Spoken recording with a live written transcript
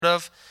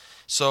of.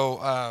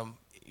 So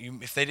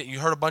you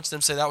heard a bunch of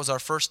them say that was our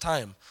first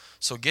time.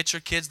 So get your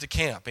kids to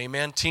camp,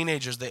 amen.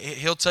 Teenagers,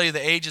 he'll tell you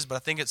the ages, but I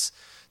think it's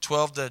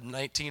 12 to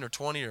 19 or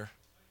 20 or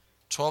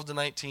 12 to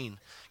 19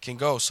 can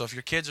go. So if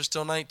your kids are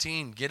still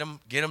 19, get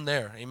them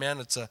there, amen.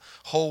 It's a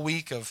whole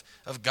week of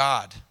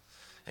God,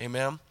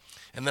 amen.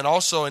 And then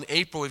also in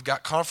April, we've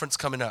got conference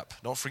coming up.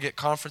 Don't forget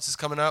conference is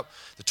coming up,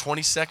 the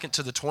 22nd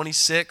to the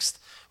 26th.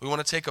 We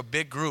want to take a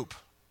big group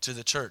to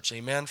the church,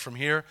 amen. From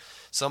here,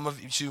 some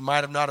of you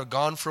might have not have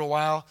gone for a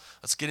while.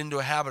 Let's get into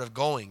a habit of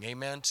going,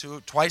 amen.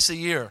 Twice a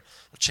year,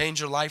 change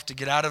your life to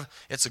get out of.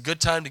 It's a good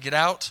time to get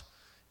out,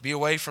 be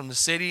away from the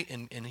city,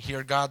 and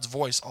hear God's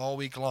voice all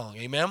week long,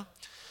 amen.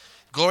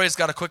 Gloria's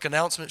got a quick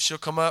announcement. She'll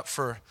come up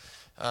for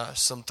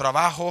some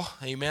trabajo,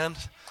 amen.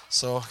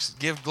 So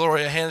give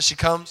Gloria a hand as she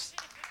comes.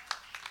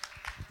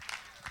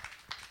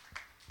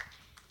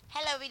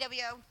 Hello,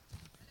 VWO.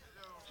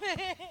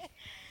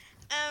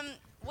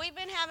 We've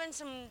been having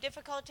some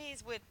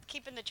difficulties with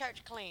keeping the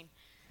church clean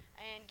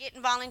and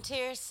getting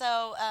volunteers.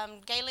 So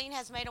Gayleen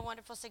has made a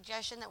wonderful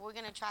suggestion that we're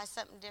going to try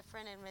something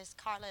different, and Miss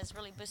Carla is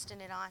really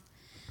boosting it on.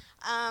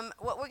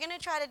 What we're going to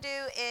try to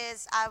do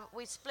is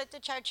we split the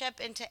church up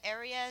into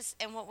areas,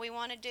 and what we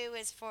want to do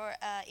is for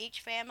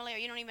each family, or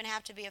you don't even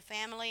have to be a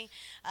family,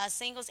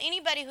 singles,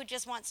 anybody who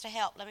just wants to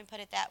help, let me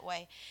put it that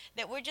way,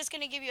 that we're just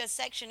going to give you a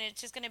section, and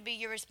it's just going to be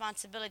your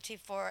responsibility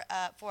for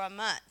a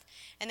month.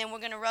 And then we're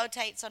going to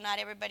rotate so not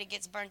everybody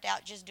gets burnt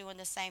out just doing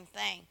the same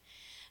thing.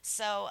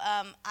 So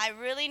I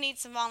really need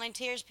some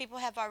volunteers. People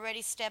have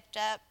already stepped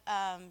up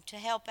to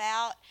help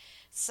out.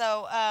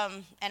 So,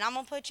 and I'm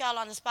going to put y'all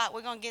on the spot.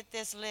 We're going to get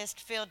this list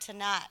filled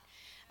tonight.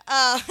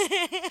 Uh,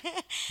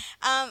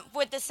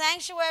 with the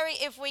sanctuary,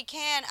 if we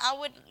can, I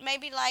would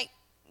maybe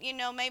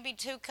maybe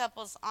two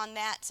couples on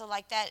that. So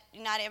like that,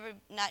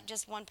 not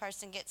just one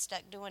person gets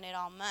stuck doing it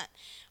all month.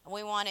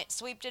 We want it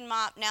swept and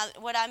mopped. Now,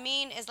 what I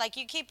mean is like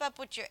you keep up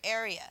with your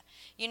area.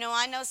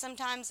 I know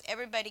sometimes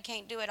everybody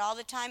can't do it all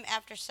the time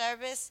after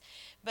service,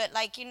 but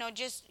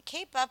just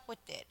keep up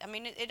with it. I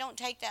mean, it don't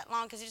take that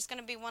long because it's just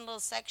going to be one little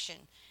section.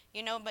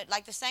 But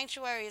like the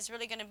sanctuary is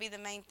really going to be the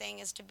main thing,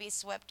 is to be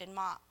swept and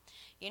mopped,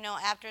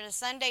 after the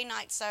Sunday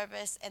night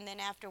service and then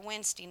after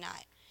Wednesday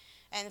night.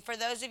 And for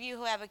those of you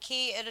who have a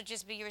key, it'll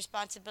just be your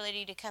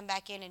responsibility to come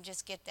back in and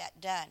just get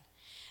that done.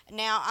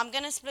 Now, I'm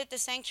going to split the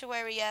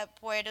sanctuary up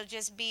where it'll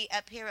just be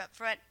up here up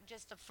front.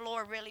 Just the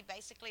floor really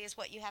basically is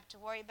what you have to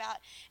worry about.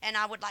 And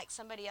I would like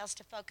somebody else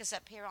to focus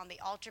up here on the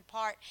altar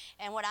part.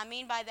 And what I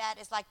mean by that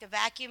is like the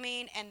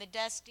vacuuming and the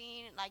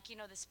dusting, like,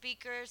 the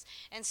speakers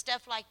and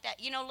stuff like that.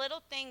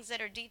 Little things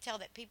that are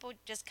detailed that people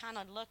just kind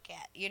of look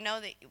at.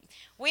 That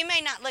we may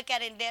not look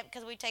at in depth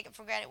because we take it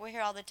for granted. We're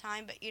here all the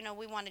time. But,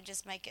 we want to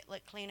just make it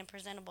look clean and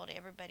presentable to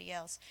everybody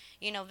else,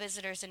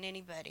 visitors and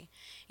anybody.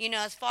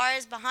 As far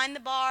as behind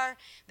the bar,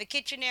 the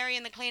kitchen area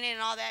and the cleaning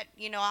and all that,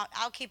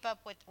 I'll keep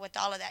up with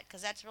all of that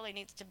because that really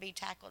needs to be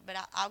tackled. But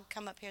I'll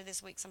come up here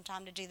this week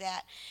sometime to do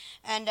that.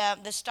 And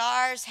the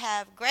Stars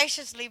have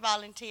graciously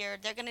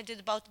volunteered. They're going to do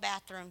both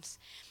bathrooms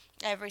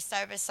every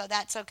service, so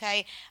that's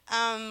okay.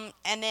 And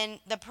then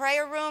the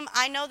prayer room,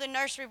 I know the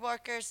nursery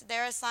workers,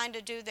 they're assigned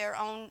to do their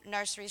own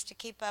nurseries to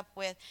keep up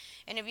with.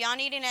 And if y'all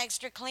need an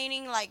extra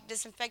cleaning, like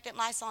disinfectant,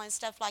 Lysol and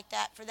stuff like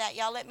that, for that,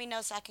 y'all let me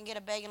know so I can get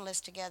a begging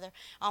list together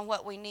on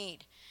what we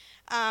need.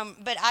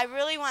 But I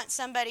really want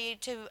somebody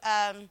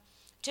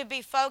to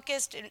be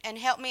focused and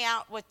help me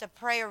out with the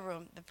prayer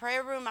room. The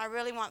prayer room I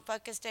really want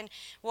focused, and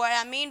what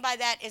I mean by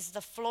that is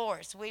the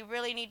floors. We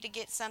really need to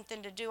get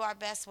something to do our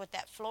best with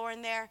that floor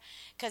in there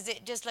because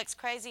it just looks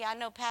crazy. I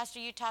know, Pastor,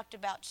 you talked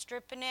about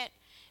stripping it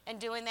and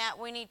doing that.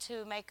 We need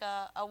to make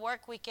a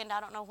work weekend.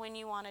 I don't know when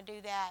you want to do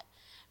that.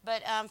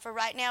 But for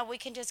right now, we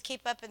can just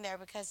keep up in there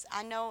because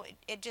I know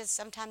it just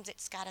sometimes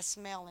it's got a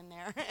smell in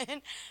there.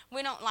 And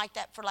we don't like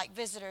that for like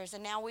visitors.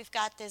 And now we've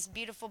got this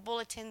beautiful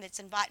bulletin that's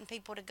inviting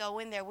people to go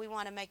in there. We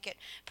want to make it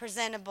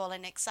presentable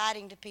and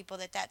exciting to people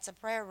that that's a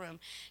prayer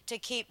room to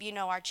keep,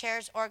 our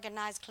chairs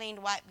organized,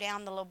 cleaned, wiped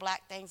down the little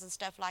black things and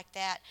stuff like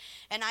that.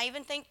 And I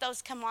even think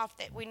those come off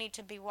that we need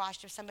to be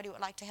washed if somebody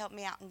would like to help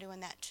me out in doing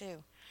that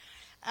too.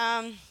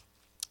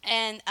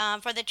 And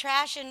for the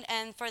trash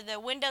and for the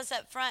windows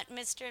up front,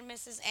 Mr. and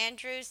Mrs.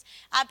 Andrews,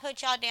 I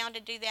put y'all down to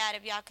do that.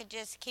 If y'all could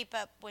just keep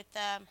up with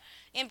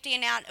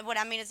emptying out, what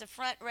I mean is the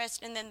front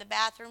rest and then the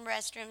bathroom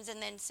restrooms.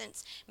 And then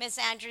since Miss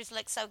Andrews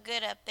looks so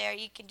good up there,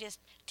 you can just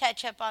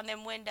touch up on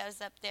them windows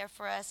up there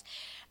for us.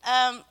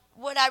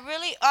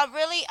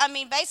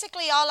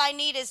 Basically all I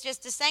need is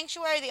just the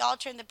sanctuary, the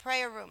altar, and the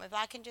prayer room. If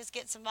I can just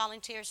get some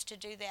volunteers to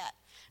do that.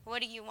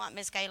 What do you want,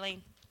 Miss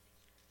Gayleen?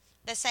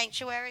 The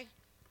sanctuary?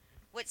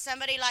 Would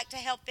somebody like to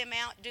help them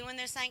out doing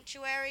their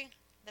sanctuary?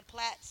 The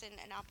plats, and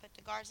I'll put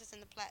the garzas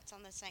and the plats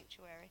on the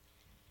sanctuary.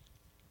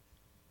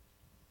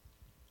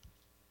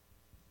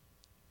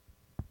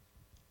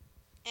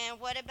 And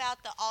what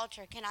about the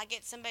altar? Can I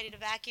get somebody to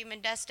vacuum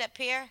and dust up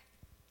here?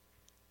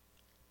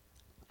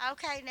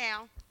 Okay,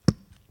 now.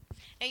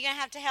 Now you're going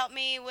to have to help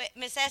me with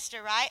Miss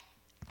Esther, right?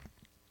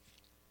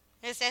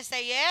 Miss Esther,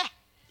 yeah?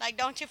 Like,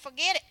 don't you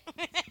forget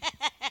it.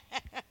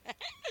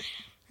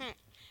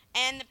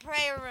 And the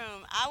prayer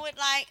room. I would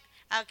like,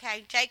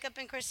 okay, Jacob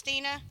and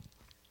Christina.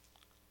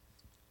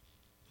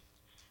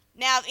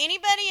 Now, if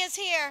anybody is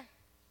here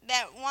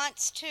that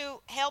wants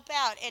to help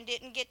out and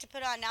didn't get to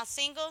put on, now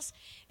singles,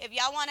 if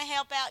y'all want to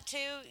help out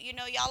too,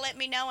 y'all let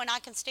me know and I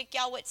can stick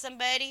y'all with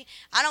somebody.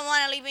 I don't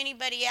want to leave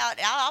anybody out.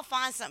 I'll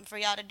find something for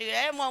y'all to do.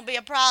 That won't be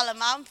a problem.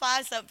 I'll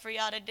find something for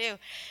y'all to do.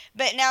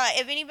 But now,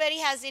 if anybody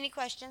has any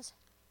questions.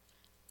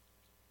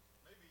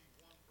 Maybe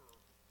one for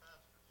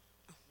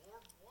Pastor.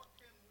 Lord, what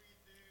can we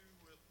do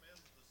with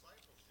men's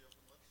discipleship,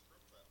 and let's strip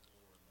that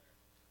floor in there.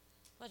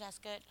 Well, that's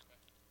good.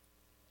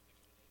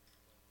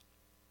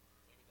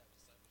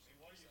 Hey,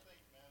 what do you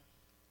think, man?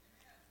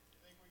 You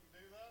think we can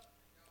do that?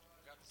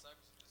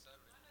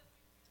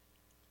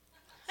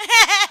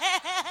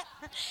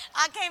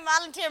 I can't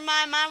volunteer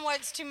mine. Mine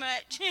works too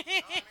much. And I know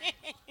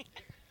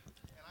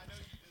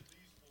you did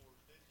these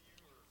floors, didn't you?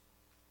 Or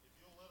if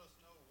you'll let us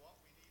know what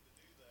we need to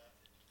do that,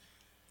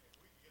 if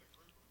we can get a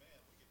group of men,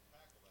 we can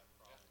tackle that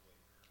probably.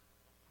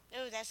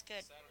 Oh, that's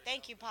good.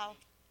 Thank you, Paul.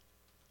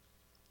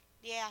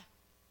 Yeah.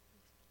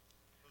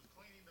 Because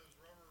cleaning those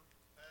rubber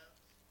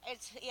pads,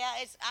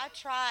 I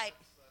tried.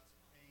 that's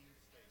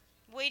painstaking.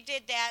 We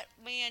did that,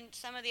 me and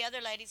some of the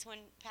other ladies, when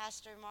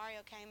Pastor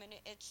Mario came, and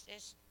it's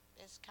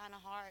kind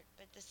of hard,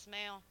 but the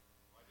smell.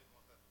 I didn't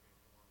want that to be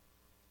more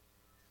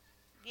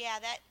Yeah,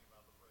 that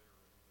about the prayer room.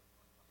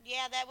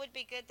 yeah, that would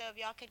be good though if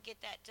y'all could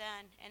get that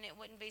done, and it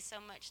wouldn't be so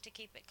much to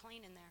keep it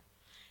clean in there.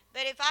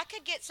 But if I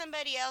could get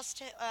somebody else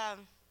to,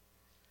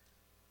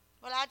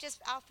 well,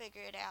 I'll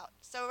figure it out.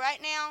 So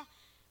right now,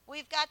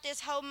 we've got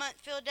this whole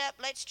month filled up.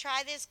 Let's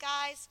try this,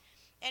 guys.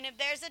 And if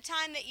there's a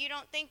time that you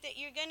don't think that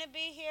you're going to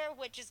be here,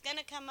 which is going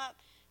to come up,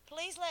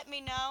 please let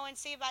me know and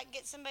see if I can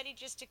get somebody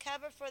just to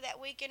cover for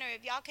that weekend, or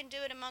if y'all can do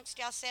it amongst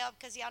yourselves,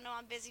 because y'all know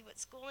I'm busy with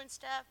school and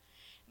stuff.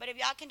 But if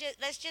y'all can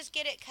let's just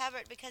get it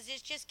covered, because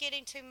it's just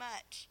getting too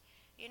much.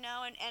 And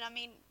I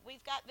mean,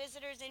 we've got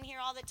visitors in here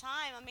all the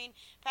time. I mean,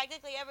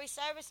 practically every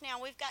service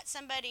now, we've got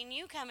somebody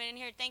new coming in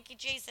here, thank you,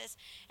 Jesus,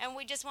 and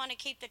we just want to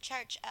keep the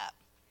church up.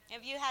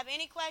 If you have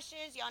any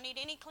questions, y'all need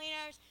any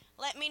cleaners,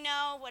 let me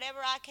know. Whatever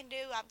I can do,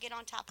 I'll get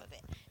on top of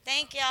it.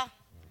 Thank y'all.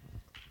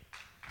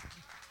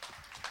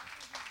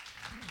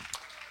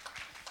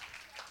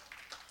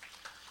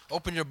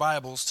 Open your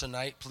Bibles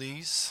tonight,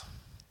 please,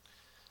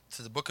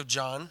 to the book of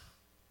John.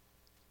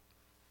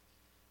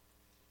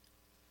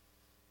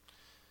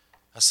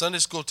 A Sunday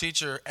school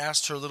teacher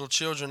asked her little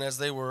children as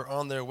they were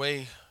on their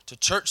way to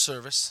church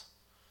service,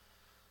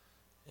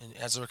 and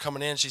as they were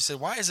coming in, she said,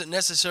 "Why is it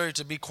necessary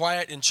to be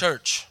quiet in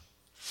church?"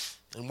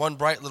 And one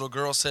bright little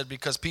girl said,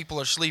 "Because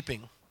people are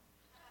sleeping."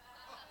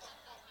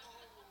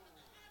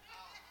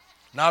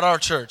 Not our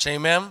church,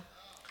 amen?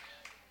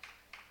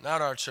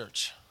 Not our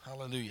church.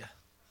 Hallelujah.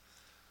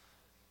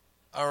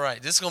 All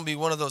right, this is going to be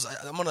one of those,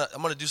 I'm going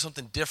to do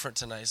something different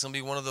tonight. It's going to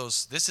be one of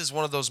those, this is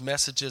one of those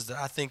messages that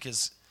I think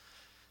is,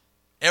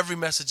 every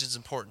message is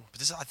important,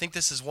 but I think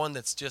this is one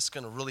that's just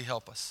going to really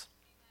help us.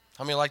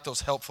 How many like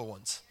those helpful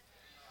ones?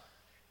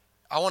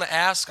 I want to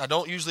ask, I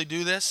don't usually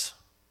do this,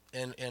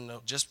 and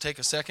just take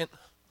a second.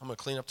 I'm going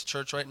to clean up the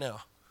church right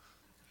now.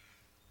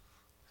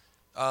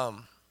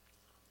 On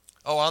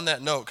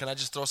that note, can I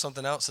just throw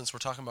something out since we're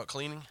talking about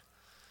cleaning?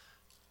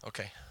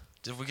 Okay.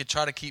 If we could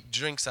try to keep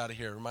drinks out of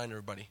here, remind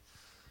everybody.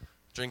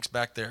 Drinks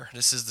back there.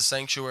 This is the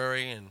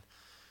sanctuary, and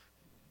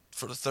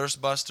for the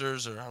Thirst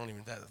Busters, or I don't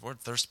even know where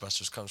Thirst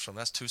Busters comes from.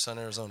 That's Tucson,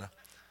 Arizona.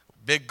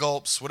 Big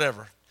gulps,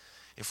 whatever.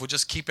 If we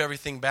just keep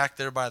everything back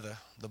there by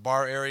the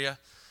bar area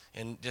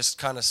and just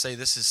kind of say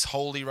this is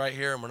holy right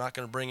here and we're not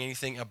going to bring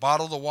anything. A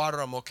bottle of water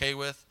I'm okay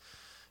with,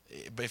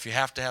 but if you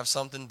have to have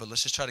something, but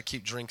let's just try to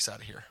keep drinks out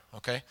of here,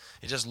 okay?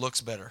 It just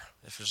looks better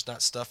if there's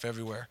not stuff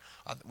everywhere.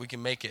 We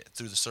can make it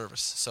through the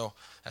service. So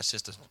that's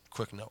just a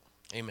quick note.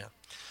 Amen.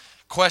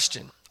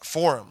 Question,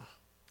 forum.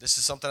 This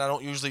is something I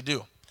don't usually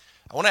do.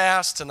 I want to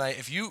ask tonight,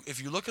 if you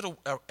look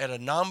at a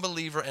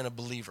non-believer and a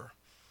believer,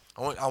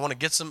 I want to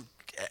get some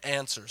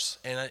answers,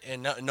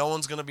 and no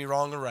one's going to be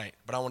wrong or right,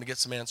 but I want to get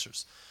some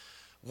answers.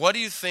 What do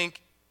you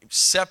think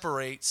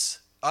separates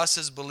us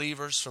as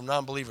believers from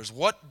non-believers?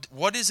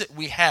 What is it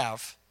we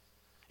have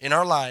in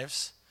our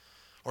lives,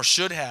 or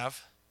should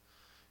have,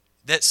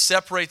 that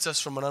separates us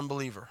from an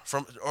unbeliever,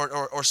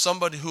 or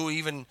somebody who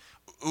even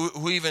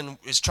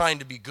is trying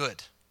to be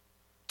good?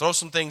 Throw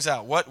some things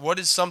out. What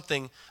is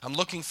something? I'm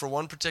looking for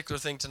one particular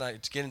thing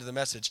tonight to get into the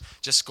message.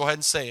 Just go ahead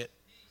and say it.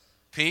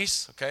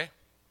 Peace, okay.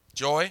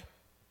 Joy.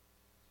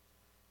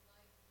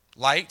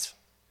 Light.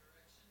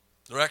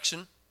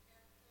 Direction.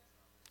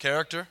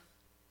 Character.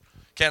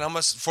 Okay,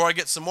 before I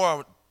get some more, I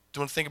want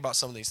to think about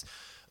some of these.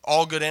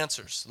 All good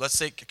answers. Let's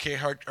say I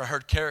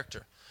heard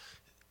character.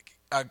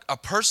 A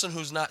person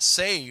who's not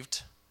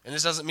saved, and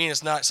this doesn't mean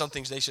it's not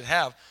something they should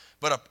have,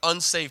 but an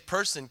unsaved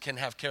person can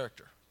have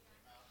character.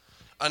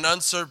 An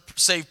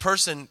unsaved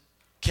person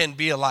can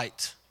be a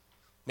light.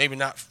 Maybe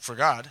not for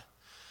God.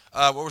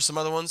 What were some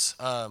other ones?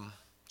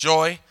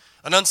 Joy.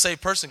 An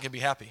unsaved person can be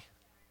happy.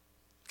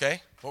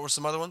 Okay? What were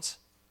some other ones?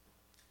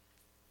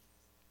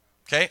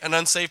 Okay, an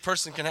unsaved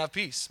person can have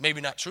peace.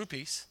 Maybe not true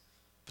peace,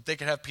 but they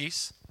can have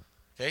peace.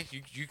 Okay,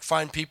 you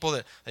find people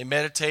that they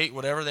meditate,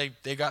 whatever,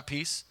 they got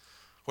peace.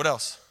 What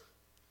else?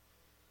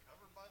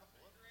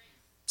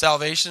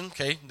 Salvation,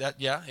 okay,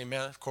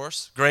 amen, of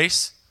course.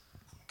 Grace,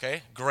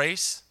 okay,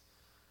 grace.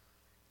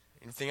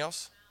 Anything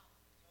else?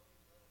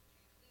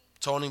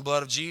 Atoning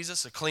blood of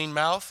Jesus, a clean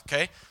mouth,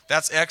 okay,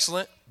 that's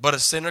excellent. But a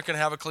sinner can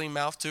have a clean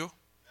mouth too.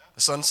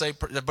 A unsaved,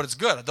 but it's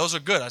good. Those are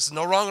good. I said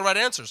no wrong or right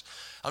answers.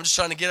 I'm just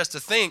trying to get us to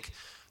think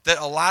that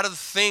a lot of the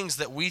things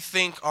that we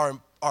think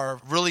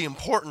are really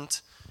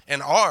important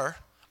and are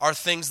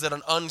things that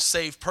an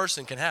unsaved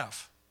person can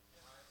have.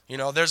 You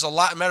know, there's a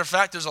lot, matter of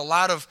fact, there's a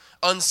lot of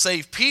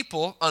unsaved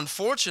people,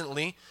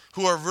 unfortunately,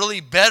 who are really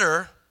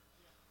better.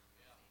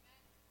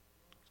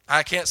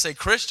 I can't say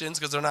Christians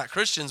because they're not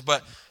Christians,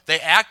 but they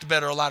act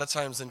better a lot of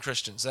times than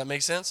Christians. Does that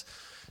make sense?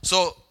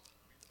 So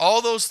all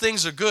those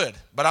things are good,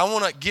 but I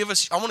want to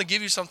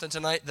give you something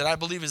tonight that I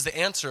believe is the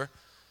answer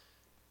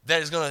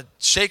that is going to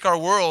shake our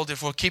world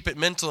if we'll keep it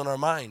mental in our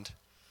mind.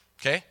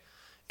 Okay?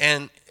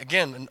 And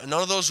again,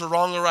 none of those are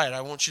wrong or right.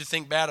 I want you to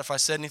think bad if I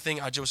said anything.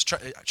 I just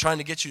was trying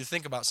to get you to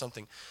think about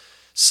something.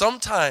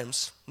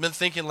 Sometimes, I've been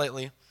thinking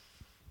lately,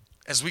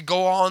 as we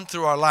go on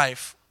through our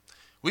life,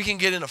 we can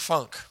get in a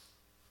funk.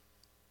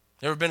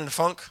 You ever been in a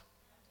funk?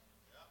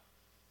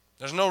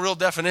 There's no real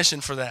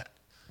definition for that.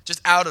 Just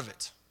out of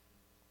it.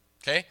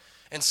 Okay?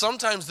 And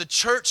sometimes the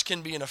church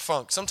can be in a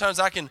funk. Sometimes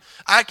I can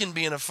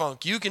be in a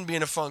funk. You can be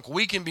in a funk.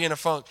 We can be in a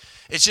funk.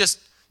 It's just,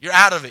 you're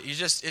out of it. You're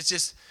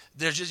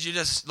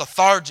just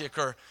lethargic,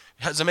 or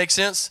does it make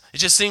sense? It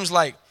just seems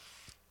like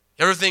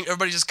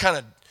everybody's just kind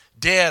of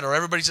dead, or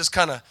everybody's just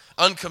kind of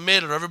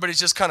uncommitted, or everybody's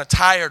just kind of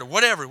tired, or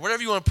whatever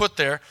you want to put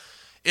there.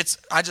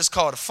 I just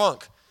call it a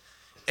funk.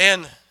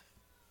 And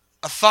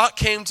a thought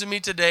came to me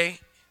today,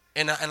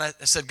 and I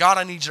said, God,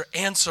 I need your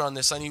answer on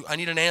this. I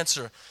need an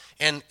answer.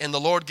 And the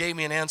Lord gave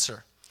me an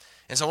answer.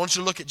 And so I want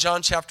you to look at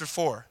John chapter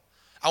 4.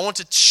 I want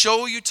to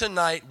show you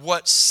tonight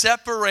what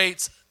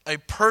separates a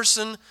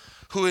person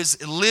who is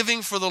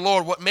living for the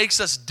Lord, what makes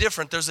us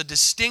different. There's a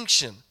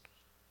distinction,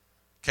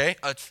 okay?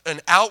 An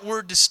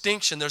outward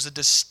distinction. There's a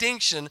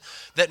distinction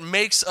that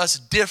makes us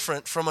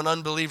different from an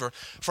unbeliever,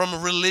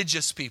 from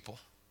religious people.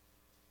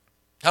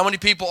 How many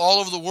people all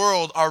over the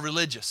world are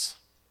religious?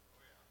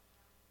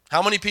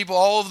 How many people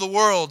all over the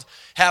world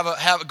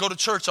go to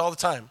church all the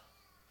time?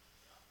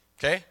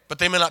 Okay? But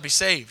they may not be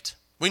saved.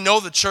 We know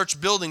the church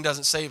building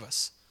doesn't save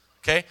us.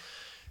 Okay?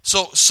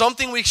 So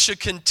something we should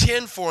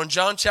contend for in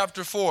John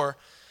chapter 4,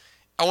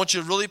 I want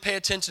you to really pay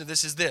attention to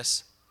this, is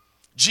this.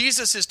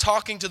 Jesus is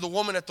talking to the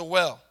woman at the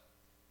well.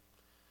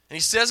 And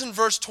he says in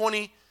verse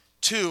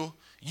 22,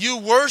 you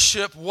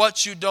worship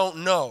what you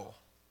don't know.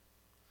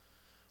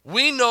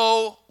 We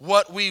know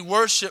what we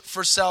worship,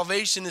 for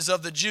salvation is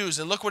of the Jews.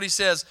 And look what he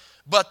says,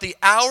 but the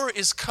hour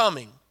is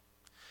coming,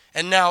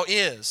 and now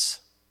is,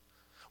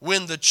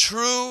 when the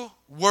true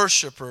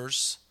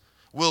worshipers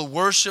will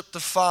worship the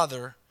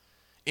Father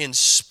in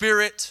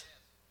spirit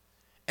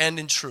and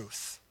in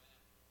truth.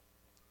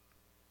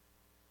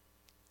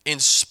 In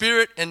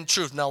spirit and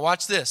truth. Now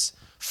watch this.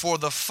 For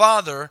the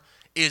Father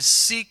is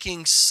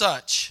seeking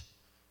such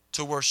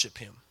to worship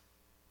him.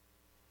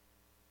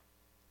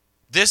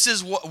 This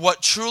is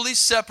what truly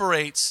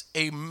separates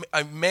a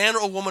man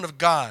or woman of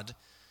God,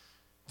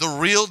 the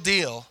real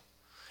deal,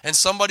 and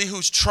somebody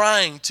who's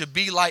trying to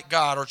be like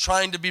God or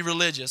trying to be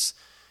religious,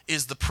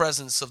 is the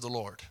presence of the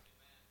Lord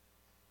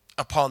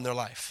upon their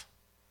life.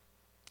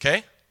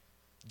 Okay?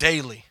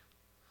 Daily.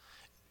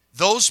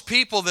 Those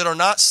people that are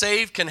not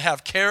saved can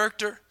have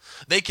character.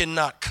 They can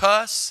not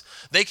cuss.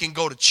 They can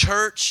go to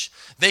church.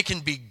 They can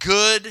be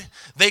good.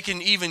 They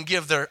can even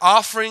give their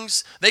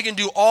offerings. They can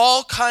do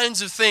all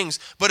kinds of things.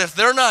 But if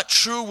they're not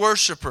true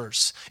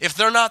worshipers, if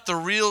they're not the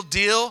real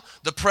deal,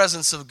 the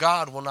presence of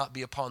God will not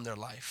be upon their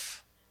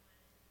life.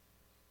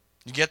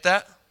 You get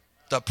that?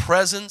 The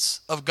presence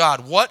of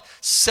God. What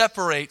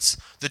separates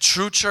the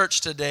true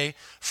church today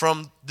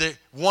from the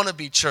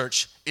wannabe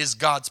church is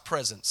God's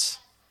presence.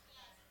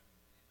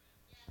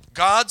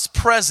 God's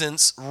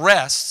presence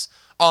rests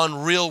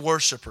on real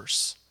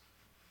worshipers.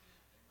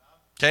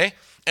 Okay?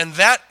 And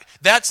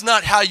that's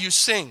not how you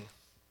sing.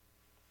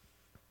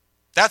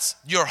 That's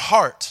your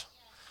heart.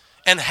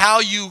 And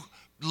how you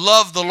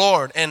love the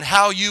Lord. And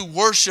how you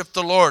worship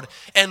the Lord.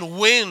 And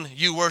when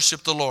you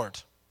worship the Lord.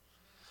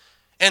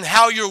 And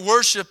how your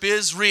worship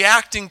is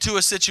reacting to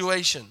a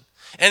situation.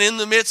 And in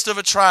the midst of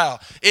a trial.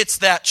 It's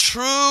that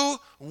true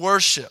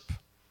worship.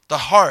 The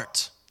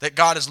heart that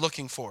God is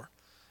looking for.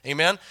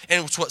 Amen?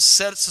 And it's what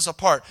sets us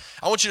apart.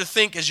 I want you to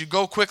think as you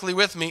go quickly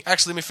with me.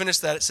 Actually, let me finish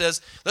that. It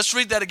says, let's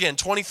read that again,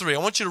 23. I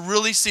want you to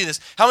really see this.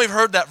 How many have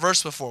heard that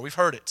verse before? We've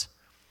heard it.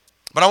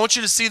 But I want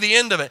you to see the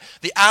end of it.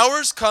 The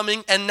hour's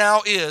coming, and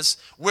now is,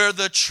 where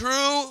the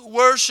true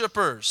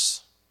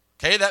worshipers,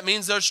 okay, that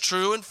means there's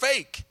true and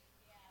fake,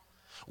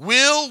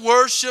 will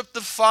worship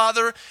the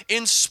Father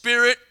in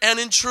spirit and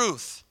in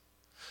truth.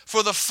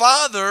 For the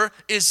Father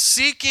is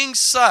seeking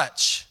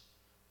such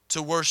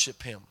to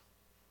worship him.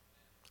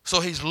 So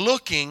he's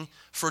looking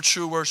for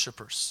true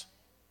worshipers.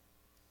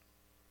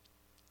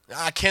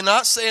 I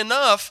cannot say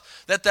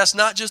enough that that's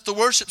not just the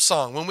worship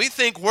song. When we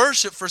think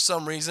worship for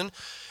some reason,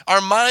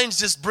 our minds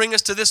just bring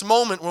us to this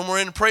moment when we're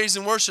in praise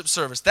and worship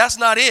service. That's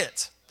not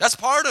it. That's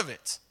part of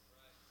it.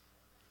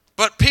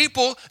 But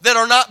people that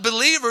are not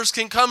believers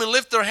can come and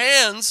lift their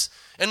hands,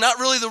 and not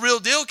really the real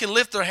deal, can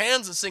lift their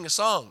hands and sing a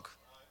song.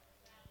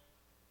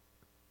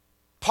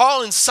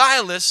 Paul and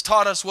Silas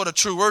taught us what a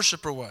true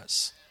worshiper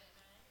was,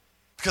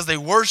 because they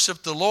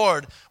worshiped the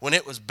Lord when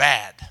it was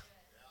bad.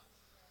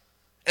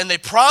 And they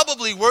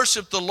probably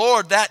worshiped the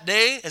Lord that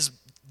day as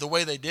the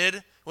way they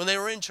did when they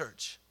were in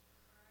church.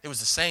 It was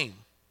the same.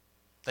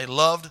 They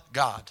loved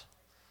God.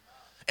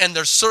 And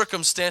their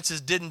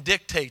circumstances didn't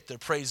dictate their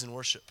praise and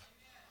worship.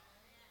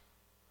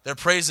 Their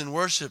praise and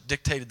worship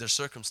dictated their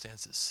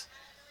circumstances.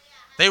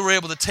 They were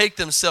able to take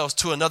themselves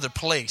to another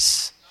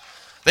place.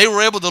 They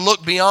were able to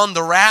look beyond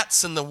the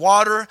rats and the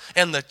water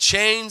and the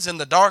chains and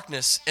the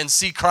darkness and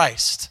see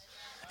Christ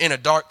in a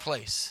dark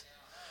place.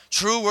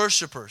 True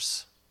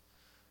worshipers.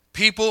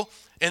 People,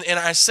 and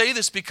I say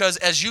this because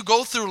as you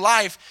go through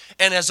life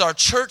and as our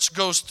church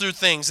goes through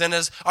things and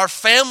as our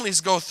families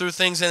go through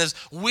things and as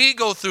we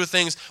go through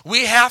things,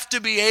 we have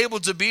to be able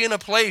to be in a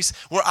place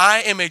where I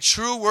am a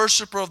true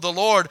worshiper of the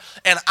Lord,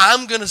 and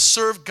I'm going to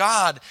serve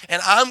God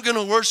and I'm going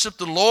to worship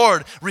the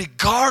Lord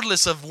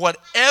regardless of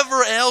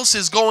whatever else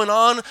is going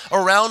on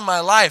around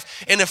my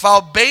life. And if I'll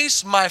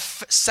base my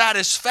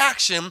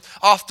satisfaction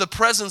off the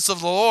presence of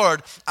the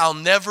Lord, I'll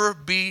never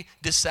be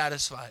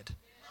dissatisfied.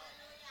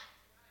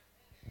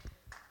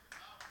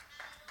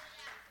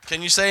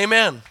 Can you say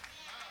amen?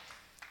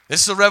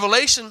 This is a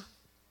revelation.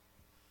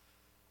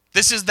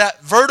 This is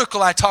that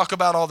vertical I talk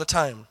about all the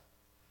time.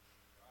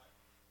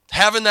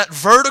 Having that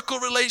vertical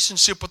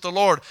relationship with the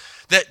Lord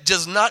that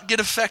does not get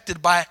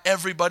affected by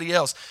everybody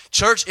else.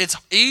 Church, it's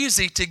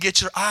easy to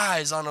get your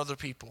eyes on other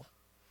people.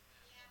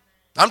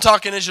 I'm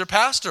talking as your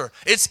pastor.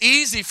 It's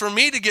easy for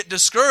me to get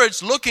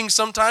discouraged looking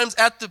sometimes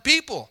at the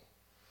people.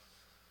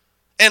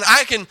 And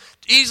I can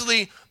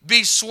easily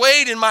be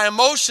swayed in my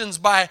emotions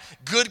by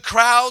good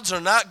crowds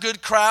or not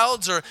good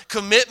crowds, or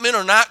commitment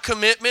or not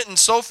commitment, and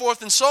so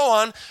forth and so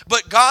on.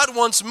 But God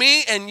wants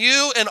me and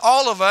you and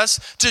all of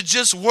us to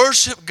just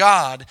worship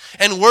God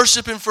and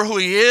worship Him for who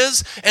He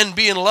is and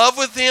be in love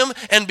with Him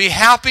and be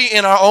happy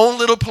in our own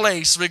little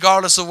place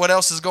regardless of what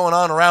else is going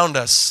on around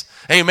us.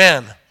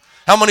 Amen.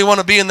 How many want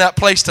to be in that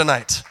place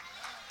tonight?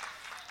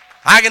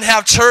 I can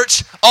have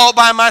church all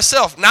by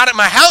myself. Not at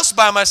my house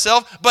by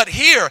myself, but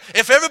here.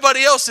 If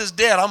everybody else is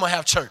dead, I'm going to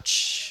have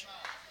church.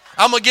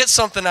 I'm going to get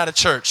something out of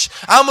church.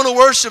 I'm going to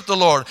worship the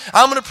Lord.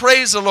 I'm going to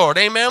praise the Lord.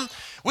 Amen?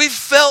 We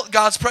felt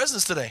God's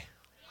presence today.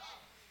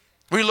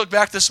 We looked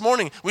back this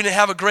morning. We didn't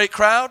have a great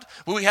crowd.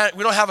 We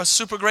don't have a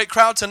super great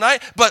crowd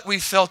tonight, but we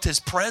felt His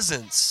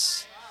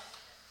presence.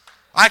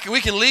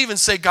 We can leave and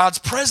say God's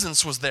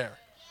presence was there.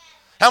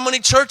 How many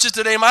churches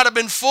today might have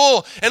been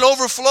full and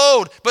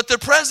overflowed, but the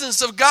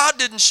presence of God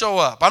didn't show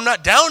up? I'm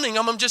not downing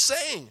them, I'm just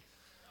saying.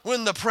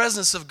 When the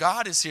presence of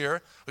God is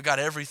here, we got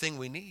everything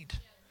we need.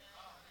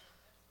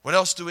 What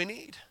else do we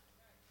need?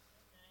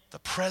 The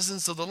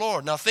presence of the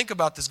Lord. Now think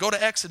about this. Go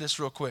to Exodus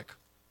real quick.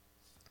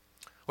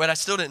 Wait, I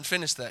still didn't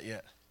finish that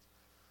yet.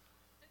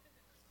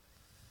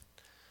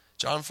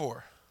 John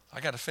 4. I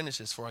got to finish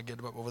this before I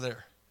get up over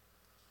there.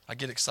 I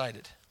get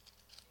excited.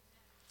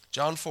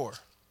 John 4.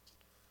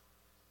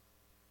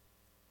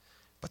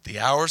 But the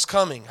hour's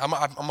coming. I'm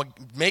going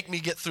to make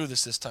me get through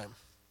this time.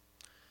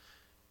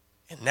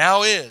 And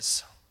now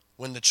is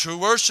when the true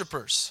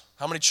worshipers,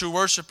 how many true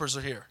worshipers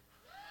are here?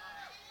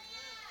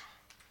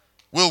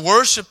 Will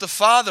worship the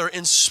Father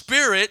in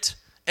spirit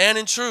and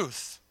in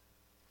truth.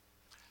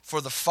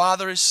 For the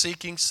Father is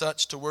seeking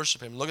such to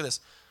worship Him. Look at this.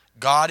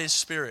 God is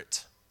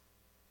spirit.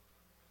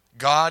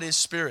 God is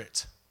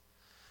spirit.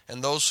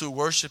 And those who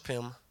worship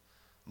Him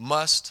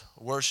must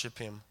worship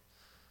Him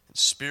in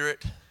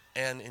spirit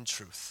and in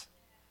truth.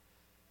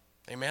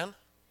 Amen?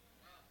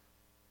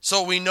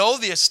 So we know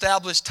the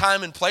established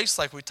time and place,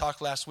 like we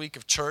talked last week,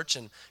 of church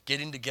and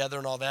getting together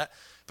and all that.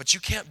 But you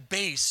can't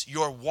base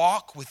your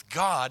walk with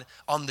God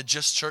on the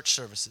just church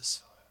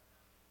services.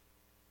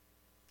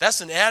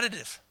 That's an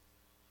additive.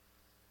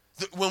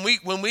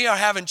 When we are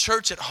having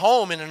church at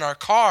home and in our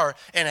car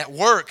and at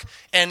work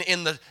and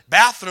in the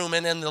bathroom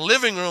and in the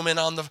living room and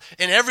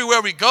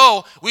everywhere we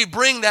go, we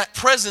bring that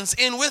presence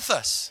in with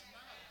us.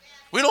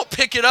 We don't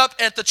pick it up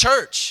at the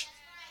church.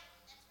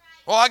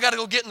 Well, I got to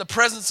go get in the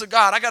presence of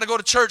God. I got to go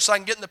to church so I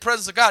can get in the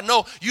presence of God.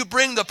 No, you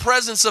bring the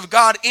presence of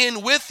God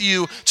in with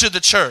you to the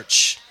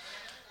church.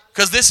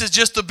 Because this is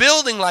just a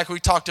building like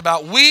we talked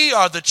about. We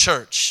are the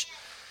church.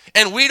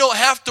 And we don't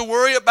have to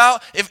worry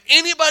about if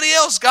anybody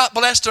else got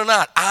blessed or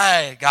not.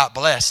 I got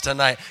blessed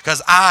tonight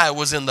because I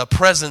was in the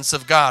presence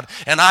of God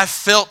and I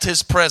felt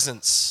His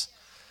presence.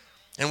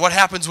 And what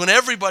happens when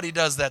everybody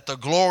does that? The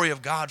glory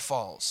of God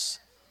falls.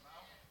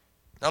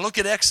 Now look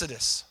at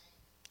Exodus.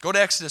 Go to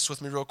Exodus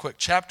with me real quick.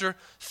 Chapter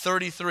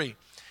 33.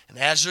 And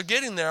as you're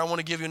getting there, I want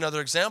to give you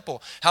another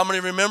example. How many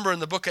remember in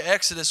the book of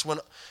Exodus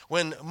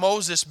when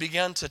Moses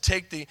began to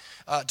take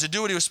to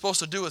do what he was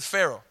supposed to do with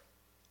Pharaoh?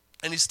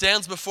 And he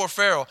stands before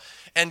Pharaoh.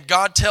 And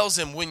God tells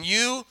him, when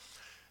you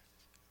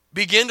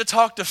begin to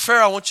talk to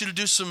Pharaoh, I want you to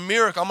do some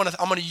miracles.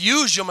 I'm going to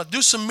use you. I'm going to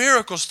do some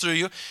miracles through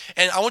you.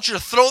 And I want you to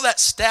throw that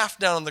staff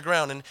down on the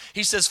ground. And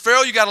he says,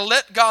 Pharaoh, you got to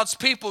let God's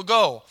people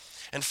go.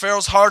 And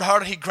Pharaoh's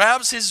hard-hearted. He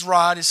grabs his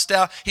rod, his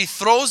staff. He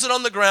throws it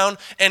on the ground,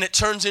 and it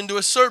turns into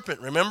a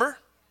serpent, remember?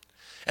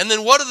 And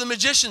then what do the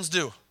magicians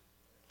do?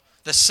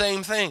 The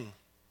same thing.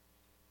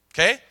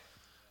 Okay?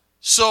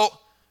 So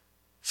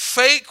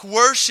fake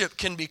worship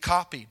can be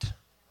copied.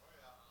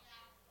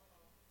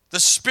 The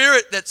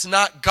spirit that's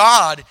not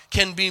God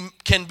can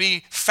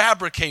be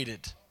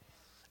fabricated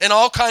and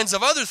all kinds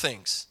of other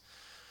things.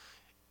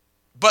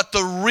 But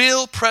the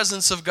real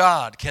presence of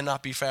God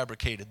cannot be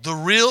fabricated. The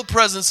real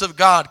presence of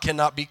God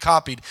cannot be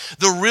copied.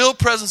 The real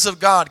presence of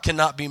God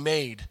cannot be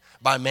made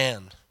by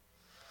man.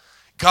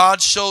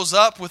 God shows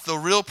up with the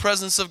real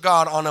presence of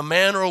God on a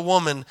man or a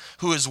woman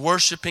who is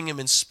worshiping him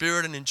in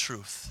spirit and in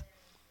truth.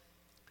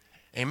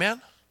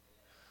 Amen?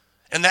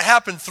 And that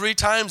happened 3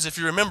 times if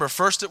you remember.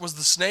 First it was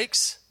the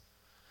snakes.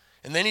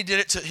 And then he did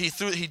it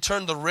he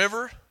turned the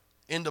river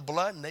into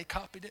blood and they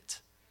copied it.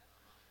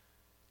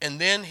 And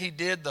then he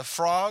did the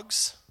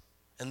frogs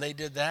and they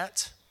did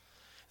that.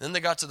 Then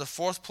they got to the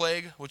 4th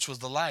plague, which was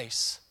the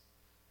lice.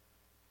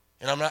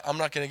 And I'm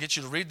not going to get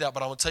you to read that,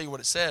 but I'm going to tell you what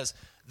it says.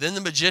 Then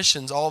the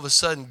magicians all of a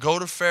sudden go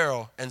to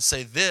Pharaoh and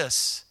say,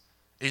 this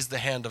is the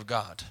hand of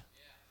God.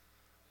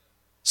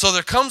 So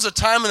there comes a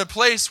time and a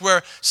place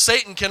where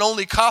Satan can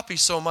only copy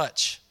so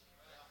much.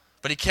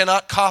 But he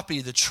cannot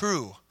copy the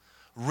true,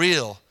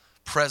 real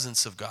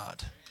presence of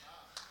God.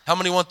 How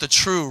many want the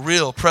true,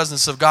 real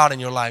presence of God in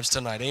your lives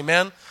tonight?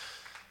 Amen?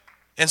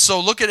 And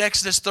so look at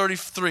Exodus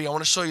 33. I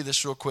want to show you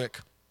this real quick.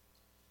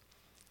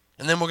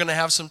 And then we're going to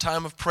have some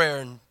time of prayer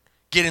and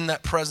get in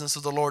that presence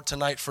of the Lord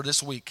tonight for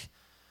this week.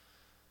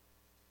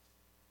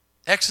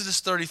 Exodus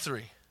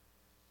 33.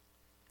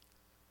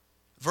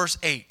 Verse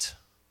 8.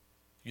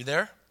 You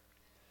there?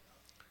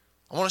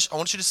 I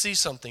want you to see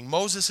something.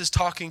 Moses is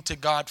talking to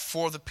God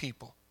for the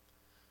people.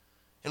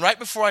 And right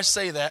before I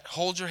say that,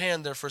 hold your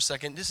hand there for a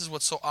second. This is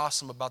what's so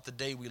awesome about the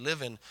day we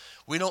live in.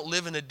 We don't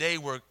live in a day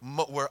where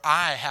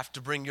I have to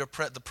bring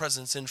the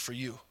presence in for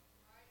you.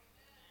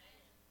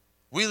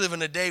 We live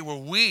in a day where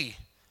we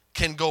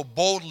can go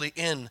boldly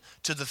in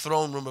to the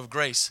throne room of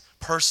grace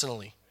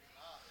personally.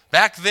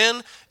 Back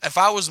then, if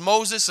I was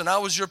Moses and I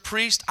was your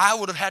priest, I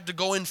would have had to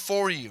go in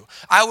for you.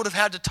 I would have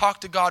had to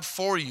talk to God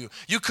for you.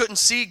 You couldn't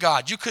see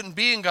God. You couldn't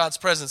be in God's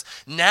presence.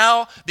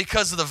 Now,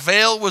 because the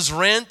veil was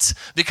rent,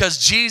 because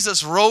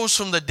Jesus rose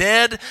from the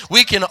dead,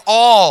 we can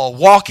all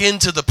walk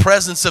into the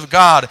presence of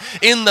God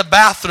in the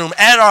bathroom,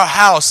 at our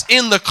house,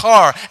 in the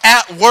car,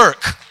 at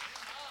work.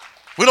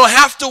 We don't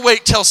have to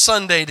wait till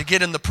Sunday to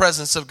get in the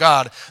presence of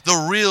God.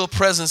 The real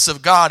presence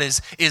of God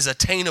is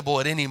attainable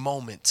at any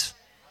moment.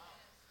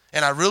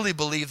 And I really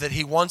believe that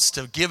he wants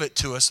to give it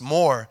to us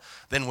more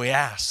than we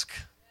ask.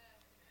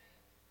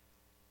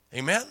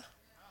 Amen?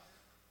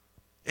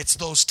 It's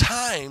those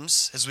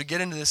times, as we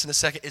get into this in a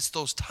second, it's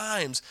those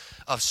times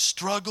of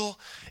struggle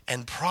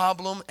and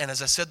problem, and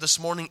as I said this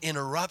morning,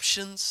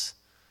 interruptions,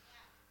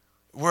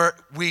 where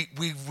we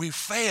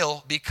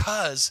fail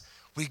because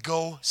we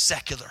go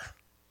secular.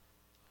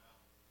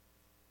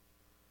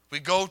 We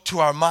go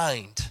to our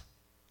mind.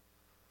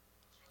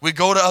 We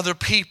go to other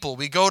people.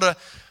 We go to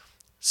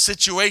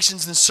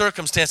situations and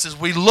circumstances.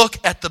 We look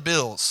at the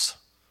bills.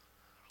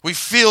 We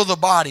feel the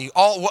body,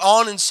 all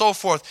on and so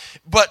forth.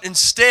 But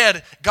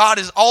instead, God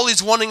is all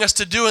he's wanting us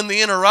to do in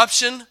the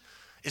interruption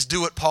is do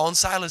what Paul and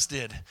Silas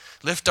did.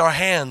 Lift our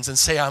hands and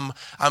say, I'm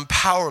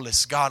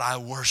powerless. God, I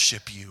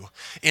worship you.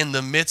 In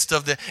the midst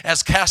of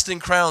as Casting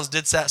Crowns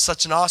did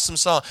such an awesome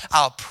song,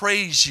 I'll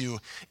praise you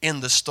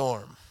in the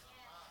storm.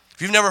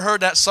 If you've never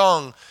heard that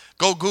song,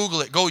 go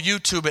Google it, go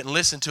YouTube it and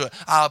listen to it.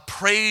 I'll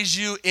praise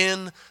you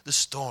in the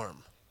storm.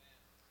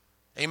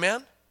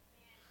 Amen?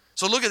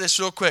 So look at this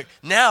real quick.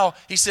 Now,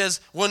 he says,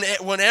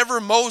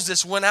 whenever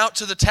Moses went out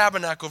to the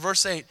tabernacle,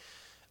 verse 8,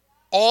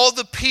 all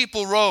the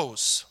people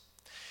rose.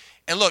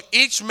 And look,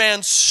 each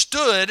man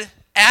stood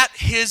at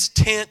his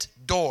tent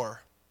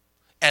door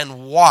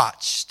and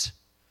watched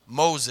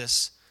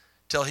Moses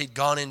till he'd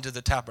gone into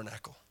the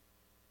tabernacle.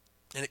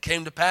 And it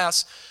came to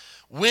pass,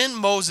 when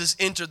Moses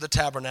entered the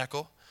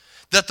tabernacle,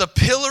 that the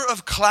pillar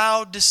of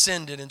cloud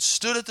descended and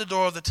stood at the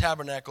door of the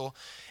tabernacle,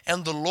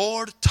 and the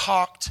Lord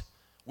talked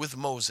with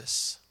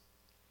Moses.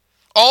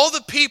 All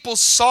the people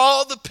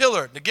saw the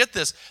pillar. Now get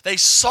this. They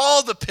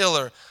saw the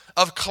pillar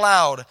of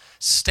cloud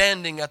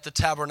standing at the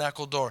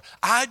tabernacle door.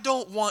 I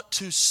don't want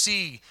to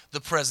see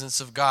the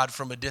presence of God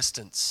from a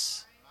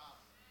distance.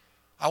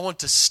 I want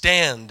to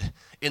stand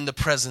in the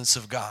presence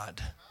of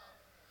God.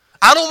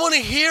 I don't want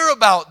to hear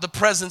about the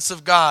presence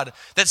of God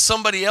that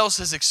somebody else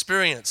has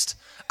experienced.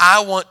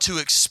 I want to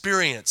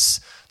experience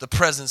the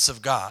presence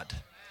of God.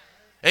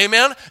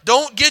 Amen?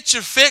 Don't get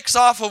your fix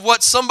off of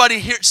what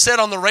somebody said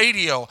on the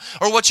radio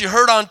or what you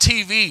heard on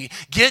TV.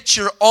 Get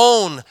your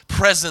own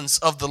presence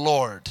of the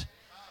Lord.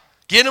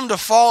 Get them to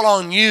fall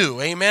on you.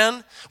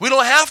 Amen. We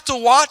don't have to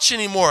watch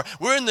anymore.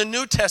 We're in the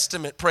New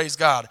Testament, praise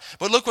God.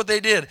 But look what they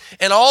did.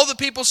 And all the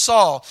people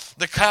saw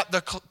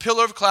the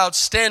pillar of cloud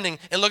standing.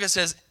 And look, it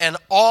says, and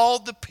all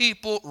the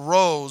people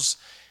rose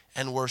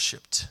and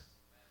worshiped,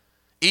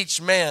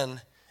 each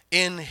man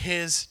in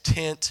his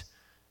tent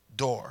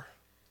door.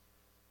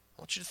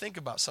 I want you to think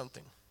about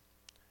something.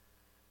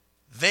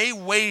 They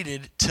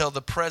waited till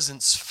the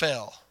presence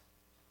fell.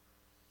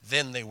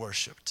 Then they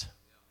worshiped.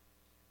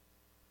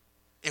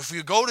 If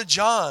we go to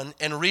John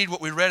and read what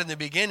we read in the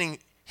beginning,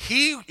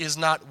 he is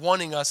not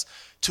wanting us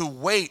to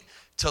wait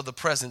till the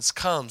presence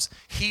comes.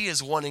 He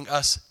is wanting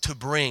us to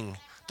bring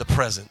the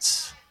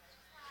presence.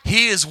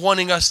 He is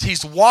wanting us,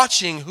 he's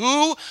watching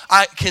who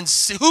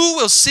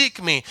will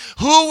seek me,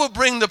 who will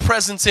bring the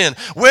presence in.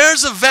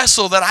 Where's a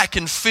vessel that I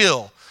can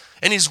fill?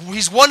 And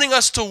he's wanting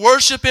us to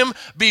worship him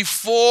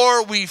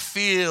before we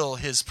feel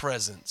his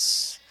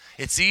presence.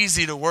 It's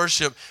easy to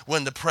worship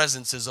when the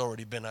presence has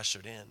already been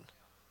ushered in.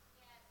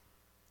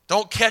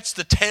 Don't catch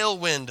the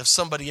tailwind of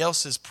somebody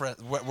else's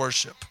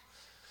worship.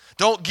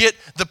 Don't get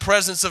the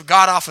presence of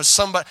God off of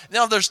somebody.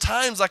 Now, there's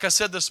times, like I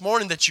said this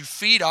morning, that you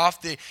feed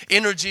off the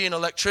energy and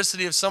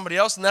electricity of somebody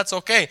else, and that's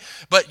okay.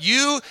 But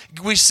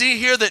we see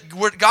here that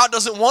God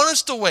doesn't want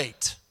us to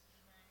wait.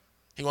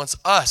 He wants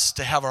us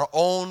to have our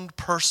own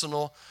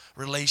personal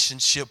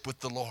relationship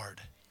with the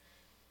Lord.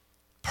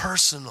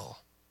 Personal.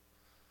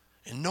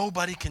 And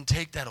nobody can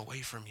take that away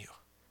from you.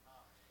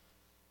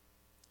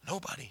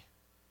 Nobody.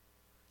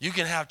 You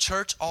can have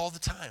church all the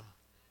time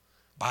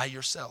by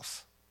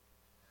yourself.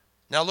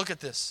 Now look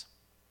at this.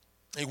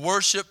 They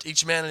worshiped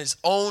each man in his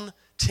own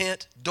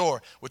tent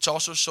door, which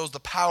also shows the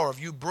power of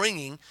you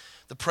bringing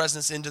the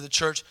presence into the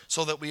church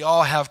so that we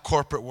all have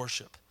corporate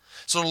worship.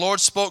 So the Lord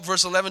spoke,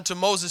 verse 11, to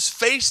Moses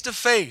face to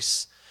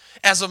face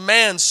as a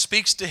man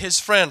speaks to his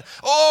friend.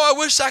 Oh, I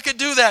wish I could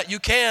do that. You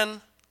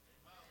can.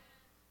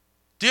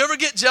 Do you ever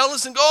get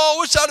jealous and go, oh,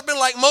 I wish I'd have been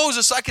like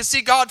Moses so I could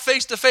see God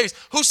face to face?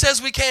 Who says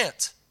we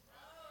can't?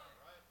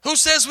 Who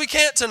says we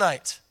can't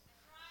tonight?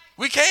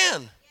 We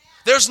can.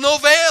 There's no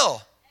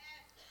veil.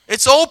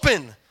 It's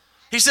open.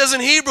 He says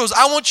in Hebrews,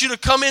 I want you to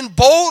come in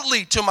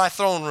boldly to my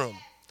throne room.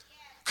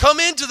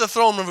 Come into the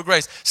throne room of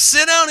grace.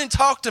 Sit down and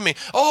talk to me.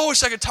 Oh, I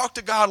wish I could talk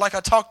to God like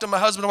I talk to my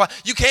husband and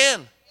wife. You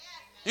can.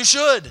 You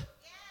should.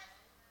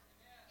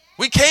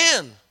 We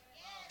can.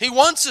 He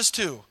wants us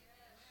to.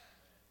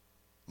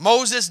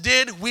 Moses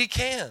did, we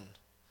can.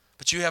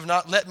 But you have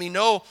not let me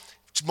know,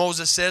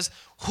 Moses says,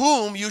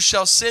 whom you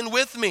shall send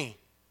with me.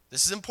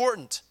 This is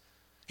important.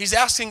 He's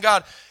asking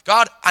God,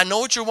 I know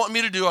what you want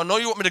me to do. I know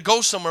you want me to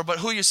go somewhere, but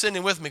who are you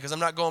sending with me? Because I'm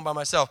not going by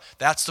myself.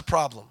 That's the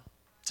problem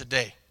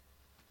today.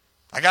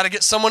 I got to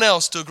get someone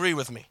else to agree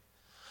with me.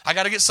 I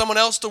got to get someone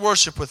else to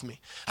worship with me.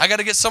 I got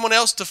to get someone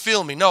else to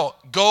feel me. No,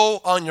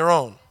 go on your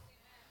own.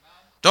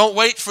 Don't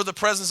wait for the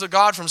presence of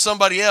God from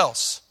somebody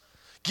else.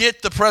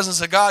 Get the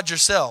presence of God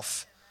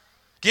yourself.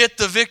 Get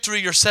the victory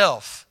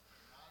yourself.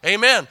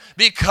 Amen.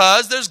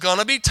 Because there's going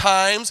to be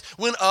times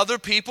when other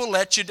people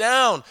let you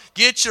down.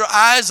 Get your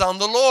eyes on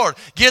the Lord.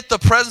 Get the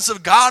presence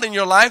of God in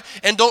your life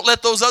and don't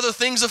let those other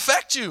things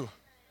affect you.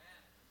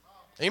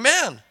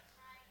 Amen.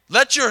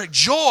 Let your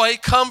joy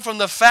come from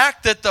the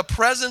fact that the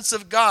presence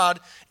of God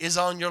is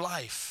on your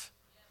life.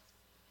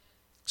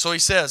 So he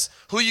says,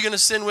 who are you going to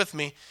send with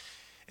me?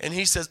 And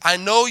he says, I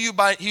know you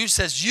by, he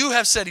says, you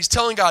have said, he's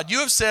telling God, you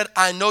have said,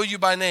 I know you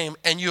by name,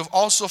 and you have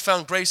also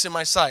found grace in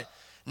my sight.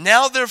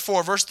 Now,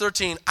 therefore, verse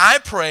 13, I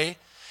pray,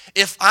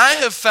 if I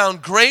have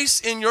found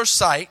grace in your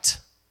sight,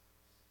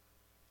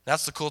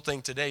 that's the cool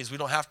thing today is we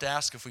don't have to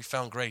ask if we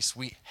found grace.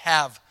 We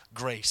have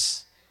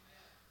grace.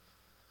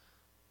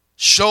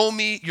 Show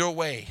me your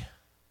way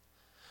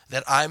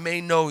that I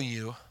may know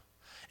you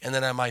and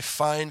that I might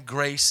find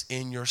grace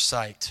in your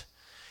sight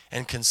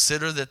and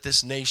consider that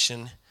this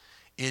nation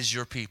is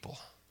your people.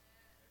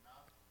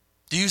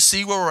 Do you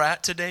see where we're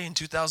at today in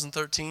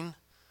 2013?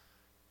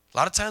 A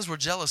lot of times we're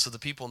jealous of the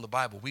people in the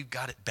Bible. We've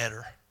got it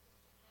better.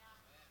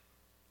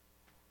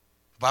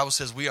 The Bible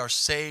says we are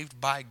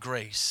saved by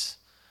grace.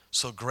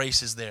 So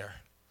grace is there.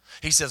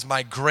 He says,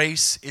 my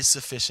grace is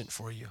sufficient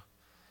for you.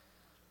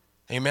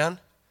 Amen?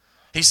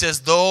 He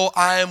says, though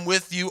I am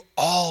with you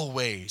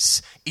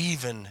always,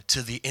 even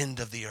to the end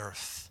of the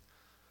earth.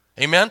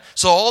 Amen?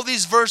 So all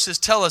these verses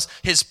tell us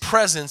his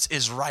presence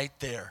is right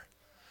there.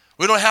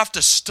 We don't have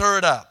to stir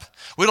it up.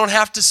 We don't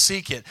have to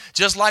seek it.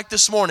 Just like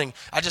this morning,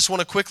 I just want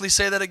to quickly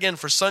say that again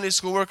for Sunday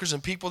school workers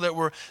and people that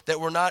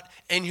were not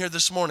in here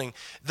this morning.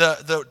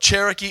 The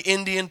Cherokee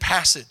Indian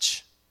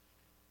passage.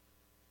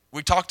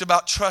 We talked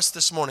about trust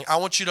this morning. I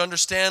want you to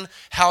understand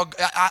how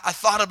I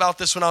thought about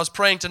this when I was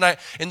praying tonight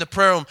in the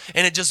prayer room,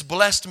 and it just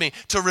blessed me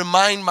to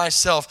remind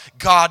myself,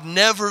 God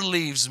never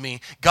leaves me.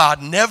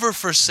 God never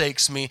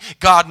forsakes me.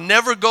 God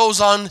never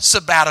goes on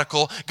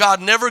sabbatical. God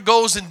never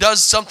goes and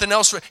does something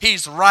else.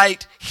 He's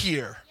right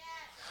here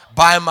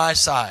by my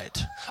side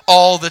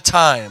all the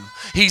time.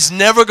 He's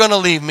never going to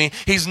leave me.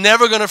 He's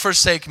never going to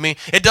forsake me.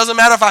 It doesn't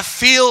matter if I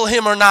feel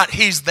him or not.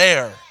 He's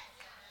there.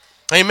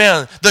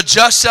 Amen. The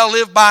just shall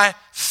live by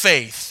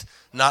faith.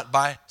 not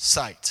by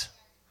sight.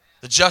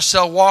 The just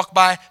shall walk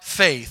by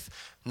faith,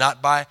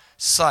 not by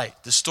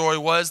sight. The story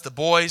was the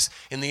boys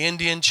in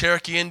the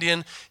Cherokee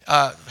Indian,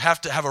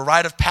 have to have a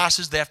rite of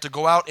passage. They have to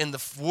go out in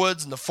the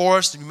woods and the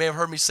forest. You may have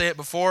heard me say it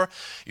before.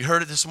 You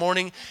heard it this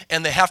morning.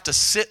 And they have to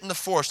sit in the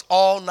forest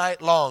all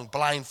night long,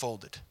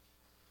 blindfolded.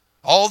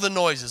 All the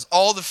noises,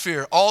 all the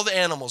fear, all the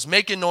animals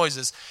making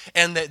noises.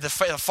 And the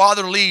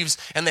father leaves,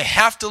 and they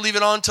have to leave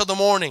it on till the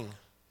morning.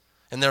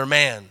 And they're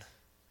man.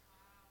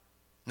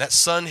 And that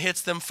sun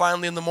hits them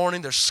finally in the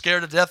morning. They're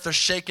scared to death. They're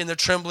shaking. They're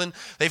trembling.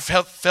 They've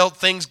felt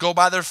things go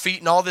by their feet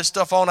and all this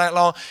stuff all night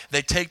long.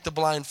 They take the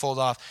blindfold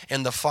off,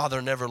 and the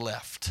father never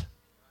left.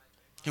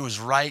 He was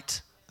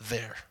right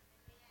there.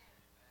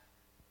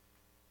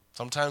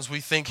 Sometimes we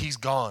think he's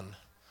gone.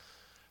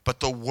 But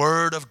the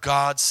Word of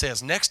God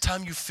says, next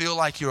time you feel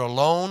like you're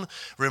alone,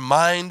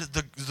 remind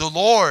the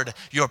Lord,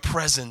 your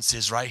presence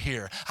is right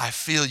here. I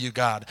feel you,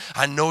 God.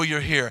 I know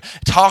you're here.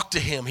 Talk to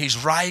him.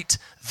 He's right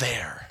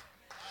there.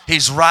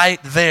 He's right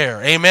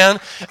there. Amen?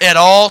 At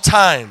all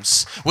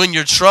times. When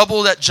you're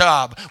troubled at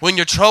job, when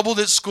you're troubled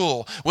at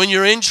school, when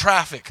you're in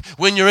traffic,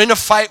 when you're in a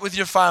fight with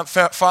your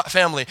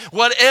family,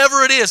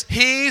 whatever it is,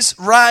 he's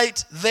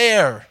right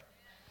there.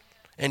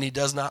 And he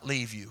does not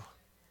leave you.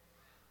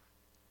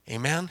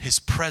 Amen? His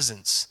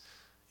presence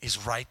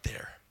is right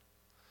there.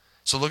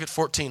 So look at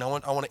 14. I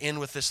want to end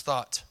with this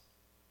thought.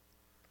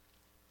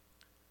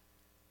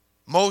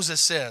 God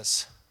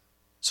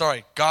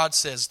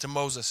says to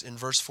Moses in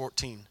verse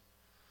 14,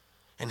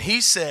 and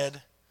he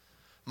said,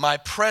 my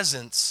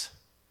presence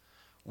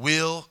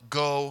will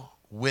go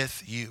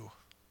with you,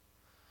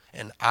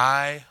 and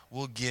I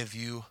will give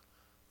you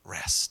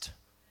rest.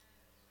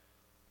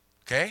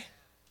 Okay?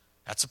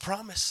 That's a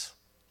promise.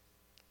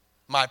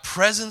 My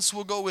presence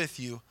will go with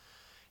you,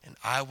 and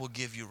I will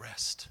give you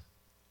rest.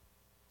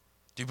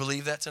 Do you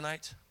believe that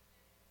tonight?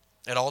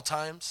 At all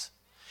times?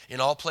 In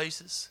all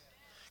places?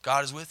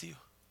 God is with you.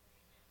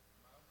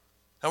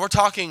 Now we're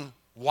talking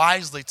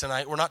wisely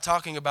tonight. We're not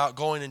talking about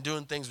going and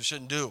doing things we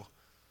shouldn't do.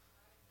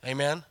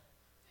 Amen?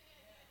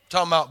 We're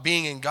talking about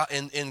being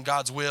in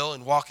God's will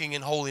and walking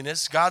in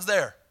holiness. God's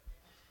there.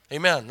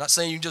 Amen. I'm not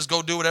saying you just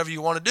go do whatever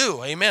you want to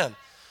do. Amen.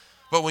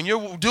 But when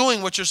you're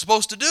doing what you're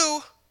supposed to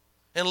do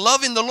and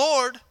loving the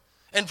Lord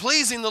and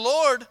pleasing the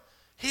Lord,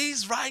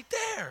 he's right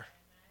there.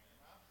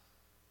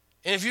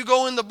 And if you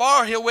go in the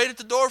bar, he'll wait at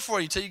the door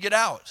for you till you get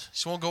out.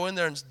 He won't go in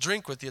there and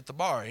drink with you at the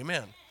bar.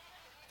 Amen.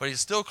 But he's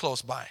still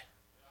close by.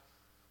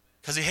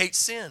 Because he hates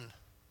sin.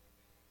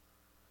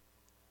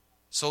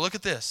 So look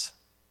at this.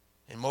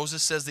 And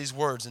Moses says these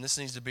words, and this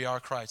needs to be our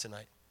cry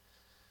tonight.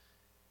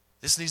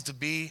 This needs to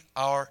be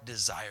our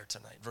desire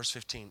tonight. Verse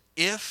 15.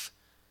 If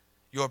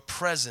your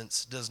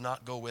presence does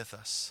not go with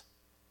us,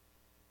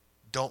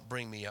 don't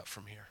bring me up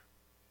from here.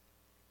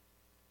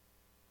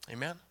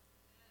 Amen?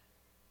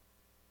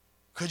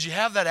 Could you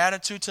have that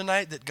attitude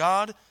tonight that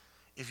God,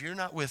 if you're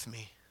not with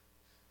me,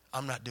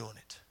 I'm not doing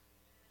it.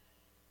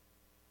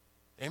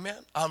 Amen?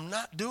 I'm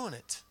not doing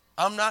it.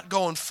 I'm not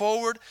going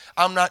forward.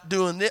 I'm not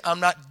doing it. I'm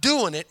not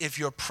doing it if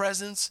your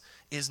presence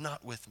is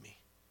not with me.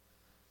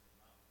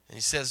 And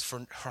he says,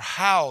 for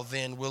how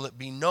then will it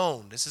be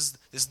known? This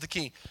is the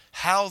key.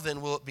 How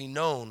then will it be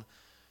known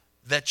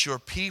that your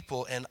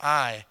people and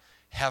I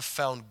have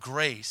found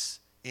grace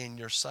in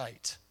your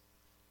sight,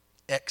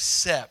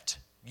 except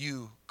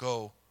you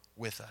go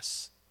with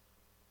us?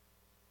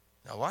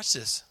 Now watch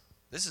this.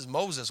 This is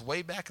Moses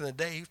way back in the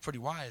day. He was pretty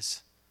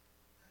wise.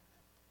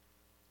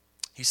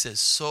 He says,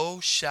 so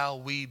shall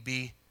we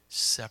be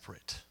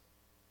separate.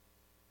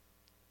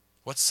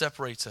 What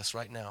separates us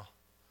right now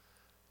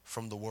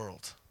from the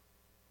world?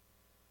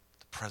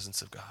 The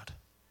presence of God.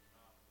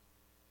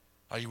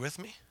 Are you with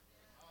me?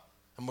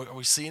 Are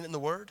we seeing it in the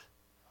Word?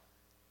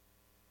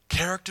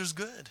 Character's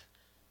good.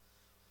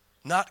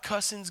 Not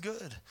cussing's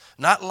good.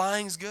 Not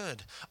lying's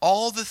good.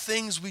 All the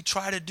things we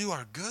try to do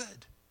are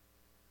good.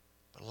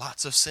 But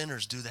lots of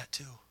sinners do that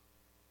too.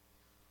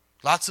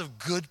 Lots of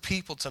good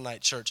people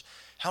tonight, church.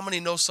 How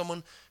many know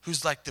someone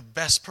who's like the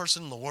best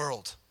person in the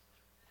world,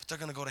 but they're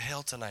going to go to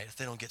hell tonight if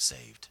they don't get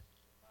saved?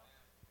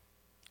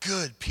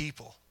 Good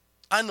people.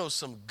 I know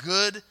some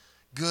good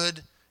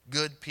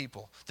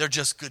people. They're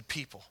just good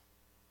people.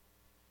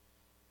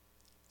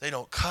 They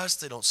don't cuss,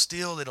 they don't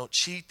steal, they don't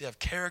cheat, they have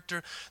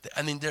character.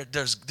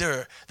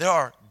 There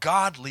are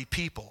godly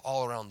people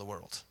all around the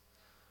world.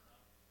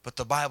 But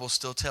the Bible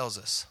still tells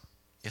us,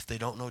 if they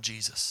don't know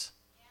Jesus,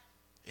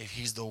 if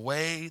he's the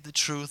way, the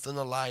truth, and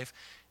the life,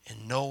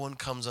 and no one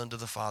comes unto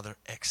the Father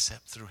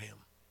except through him.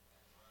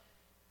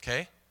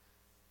 Okay?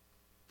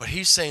 But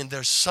he's saying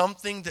there's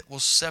something that will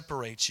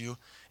separate you,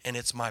 and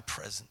it's my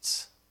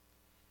presence.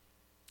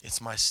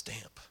 It's my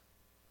stamp.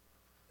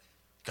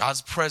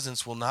 God's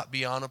presence will not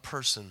be on a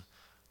person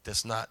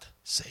that's not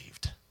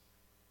saved.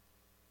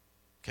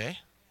 Okay?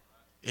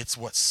 It's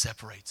what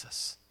separates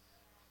us.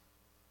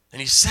 And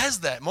he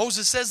says that.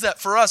 Moses says that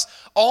for us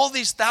all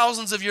these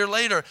thousands of years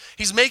later.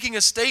 He's making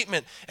a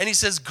statement. And he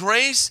says,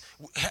 grace,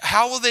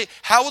 how will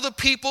the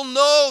people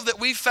know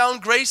that we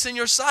found grace in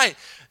your sight?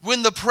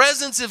 When the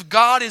presence of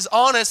God is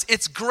on us,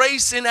 it's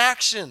grace in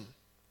action.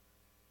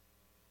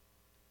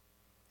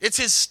 It's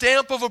his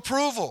stamp of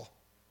approval.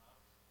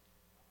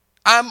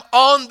 I'm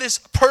on this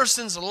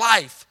person's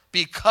life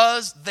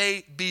because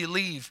they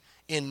believe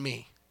in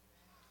me.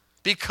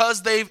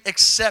 Because they've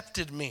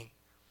accepted me.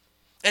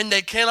 And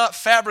they cannot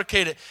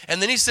fabricate it. And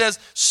then he says,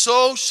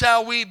 so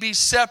shall we be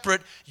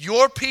separate,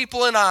 your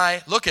people and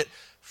I, look at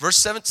verse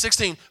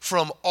 16,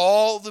 from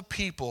all the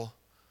people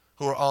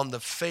who are on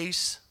the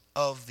face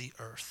of the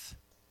earth.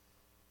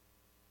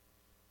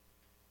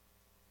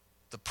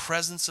 The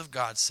presence of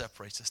God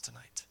separates us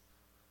tonight.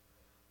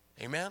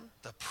 Amen?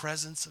 The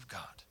presence of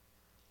God.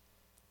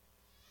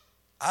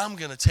 I'm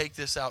going to take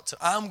this out.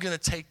 I'm going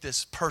to take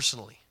this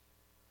personally.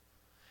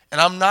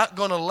 And I'm not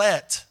going to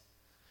let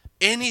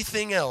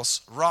anything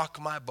else rock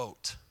my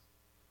boat.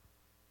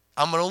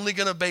 I'm only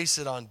going to base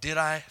it on, did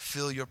I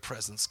feel your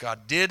presence,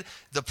 God? Did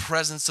the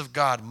presence of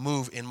God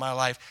move in my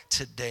life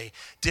today?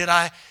 Did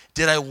I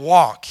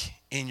walk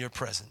in your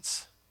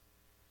presence?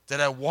 Did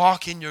I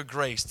walk in your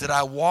grace? Did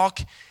I walk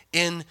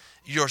in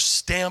your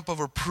stamp of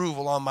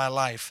approval on my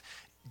life?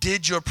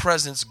 Did your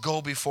presence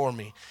go before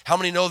me? How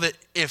many know that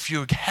if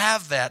you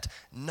have that,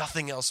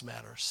 nothing else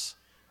matters?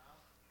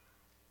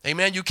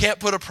 Amen. You can't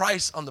put a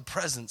price on the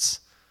presence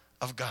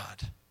of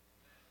God.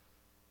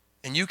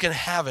 And you can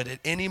have it at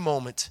any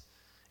moment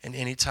and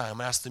any time.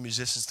 I ask the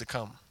musicians to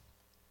come.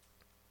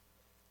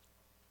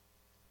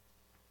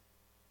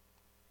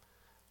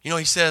 You know,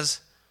 he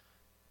says,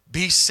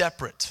 be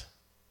separate.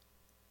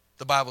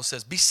 The Bible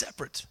says, be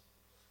separate.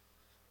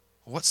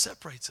 What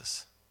separates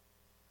us?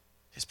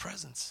 His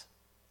presence.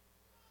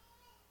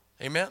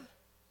 Amen?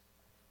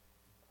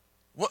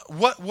 What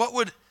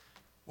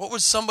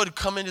would somebody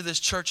come into this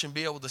church and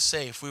be able to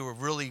say if we were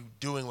really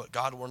doing what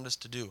God wanted us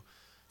to do?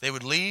 They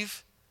would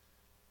leave,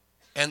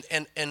 and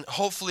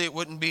hopefully it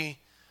wouldn't be,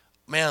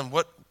 man,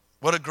 what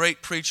a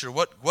great preacher,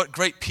 what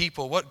great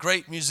people, what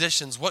great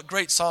musicians, what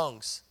great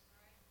songs.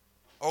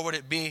 Or would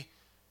it be,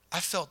 I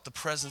felt the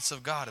presence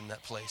of God in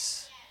that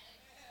place.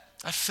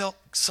 I felt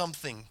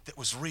something that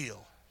was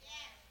real.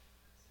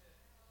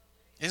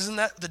 Isn't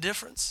that the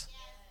difference?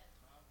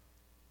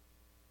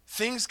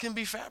 Things can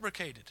be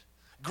fabricated.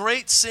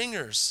 Great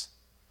singers,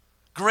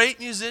 great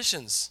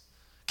musicians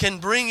can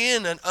bring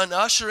in and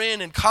usher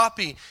in and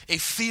copy a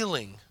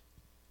feeling.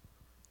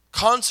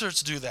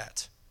 Concerts do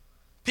that.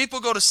 People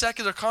go to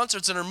secular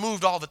concerts and are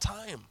moved all the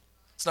time.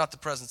 It's not the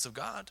presence of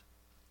God.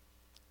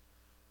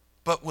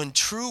 But when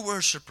true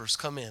worshipers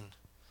come in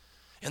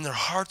and their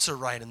hearts are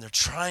right and they're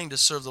trying to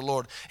serve the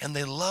Lord and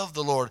they love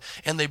the Lord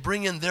and they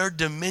bring in their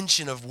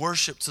dimension of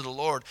worship to the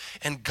Lord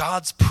and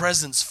God's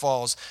presence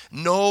falls.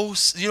 No,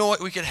 you know what?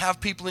 We could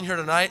have people in here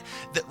tonight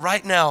that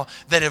right now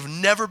that have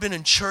never been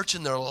in church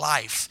in their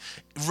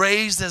life,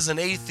 raised as an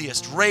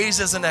atheist,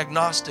 raised as an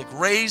agnostic,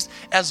 raised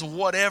as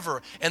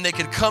whatever, and they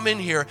could come in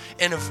here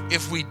and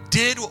if we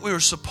did what we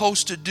were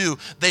supposed to do,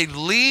 they'd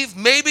leave,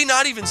 maybe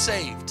not even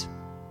saved.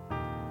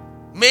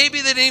 Maybe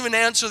they didn't even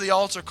answer the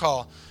altar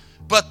call.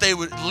 But they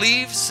would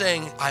leave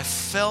saying, I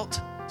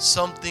felt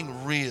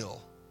something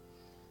real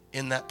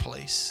in that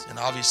place. And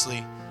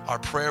obviously, our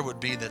prayer would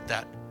be that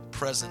that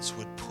presence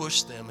would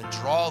push them and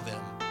draw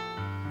them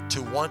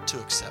to want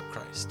to accept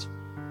Christ.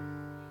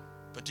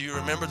 But do you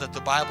remember that the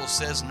Bible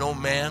says no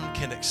man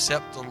can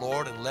accept the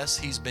Lord unless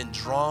he's been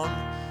drawn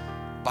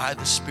by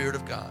the Spirit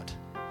of God,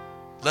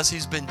 unless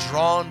he's been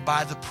drawn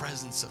by the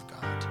presence of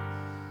God.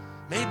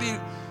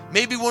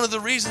 Maybe one of the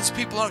reasons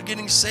people aren't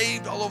getting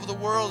saved all over the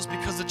world is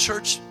because the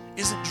church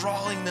isn't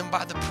drawing them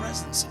by the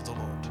presence of the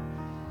Lord.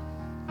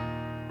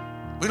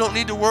 We don't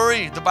need to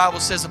worry, the Bible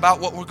says, about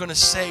what we're going to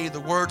say,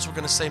 the words we're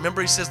going to say. Remember,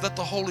 he says, let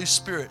the Holy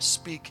Spirit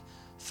speak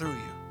through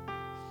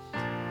you.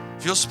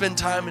 If you'll spend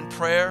time in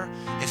prayer,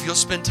 if you'll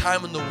spend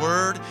time in the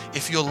Word,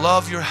 if you'll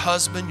love your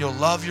husband, you'll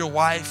love your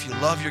wife, you'll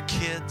love your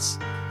kids,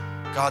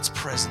 God's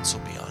presence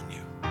will be on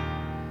you.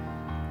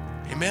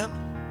 Amen?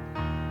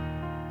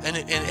 And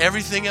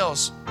everything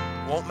else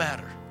won't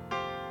matter.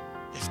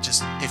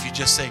 If you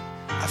just say,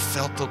 I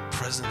felt the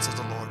presence of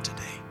the Lord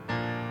today.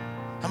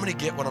 How many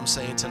get what I'm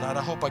saying tonight?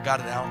 I hope I got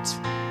it out.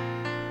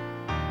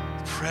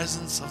 The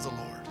presence of the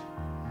Lord.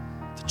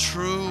 The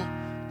true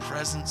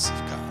presence of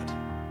God.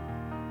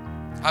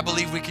 I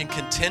believe we can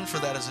contend for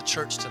that as a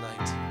church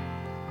tonight.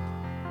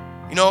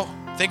 You know,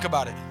 think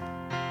about it.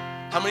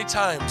 How many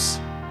times,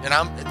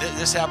 and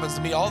this happens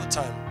to me all the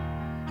time,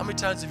 how many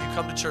times have you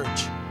come to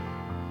church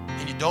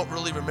and you don't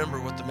really remember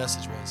what the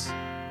message was?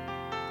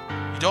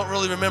 You don't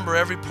really remember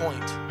every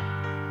point.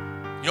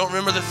 You don't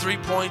remember the 3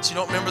 points. You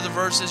don't remember the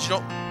verses.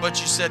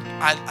 But you said,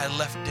 I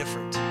left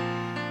different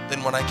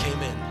than when I came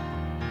in.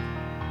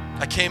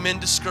 I came in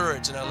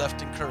discouraged and I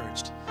left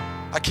encouraged.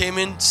 I came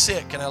in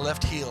sick and I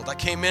left healed. I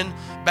came in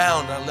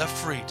bound and I left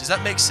free. Does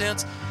that make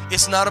sense?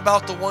 It's not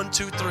about the 1,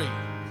 2, 3.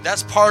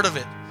 That's part of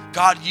it.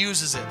 God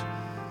uses it.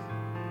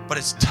 But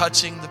it's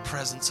touching the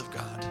presence of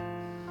God.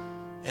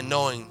 and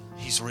knowing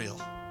He's real.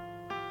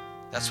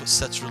 That's what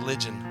sets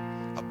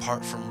religion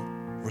apart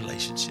from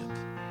relationship.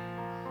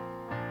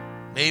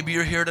 Maybe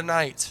you're here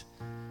tonight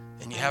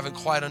and you haven't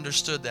quite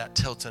understood that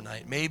till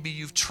tonight. Maybe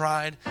you've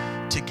tried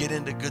to get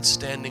into good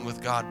standing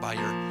with God by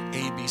your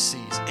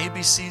ABCs.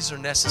 ABCs are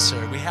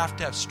necessary. We have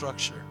to have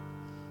structure.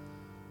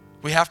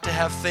 We have to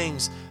have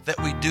things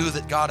that we do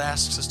that God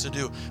asks us to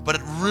do. But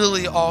it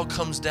really all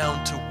comes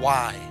down to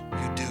why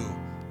you do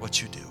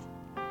what you do.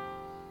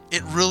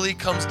 It really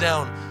comes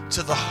down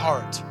to the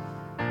heart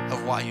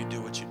of why you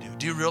do what you do.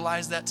 Do you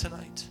realize that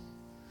tonight?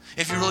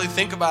 If you really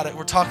think about it,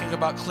 we're talking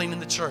about cleaning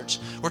the church.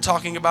 We're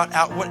talking about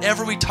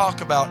whatever we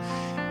talk about,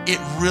 it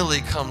really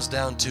comes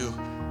down to,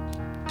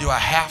 do I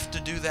have to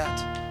do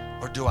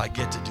that or do I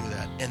get to do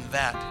that? And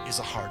that is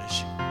a hard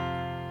issue.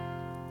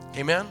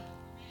 Amen?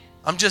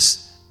 I'm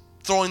just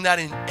throwing that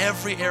in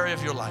every area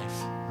of your life.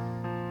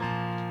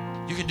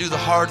 You can do the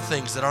hard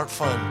things that aren't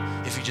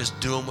fun if you just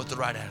do them with the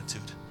right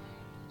attitude.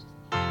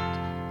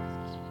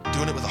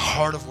 Doing it with a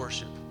heart of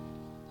worship.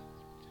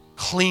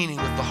 Cleaning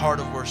with the heart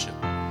of worship.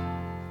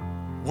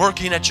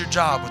 Working at your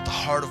job with the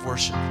heart of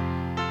worship.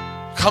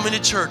 Coming to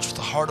church with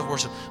the heart of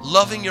worship.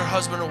 Loving your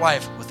husband or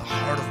wife with the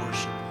heart of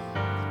worship.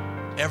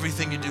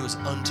 Everything you do is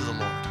unto the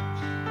Lord.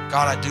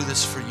 God, I do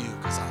this for you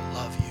because I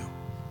love you.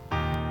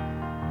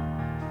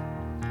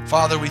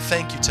 Father, we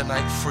thank you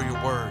tonight for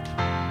your word.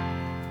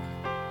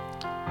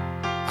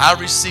 I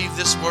receive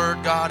this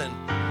word, God, and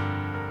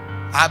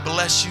I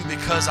bless you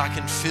because I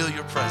can feel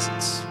your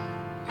presence.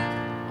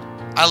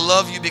 I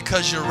love you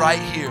because you're right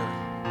here,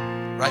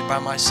 right by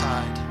my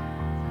side.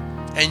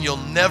 And you'll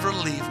never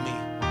leave me,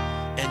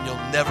 and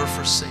you'll never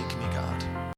forsake me.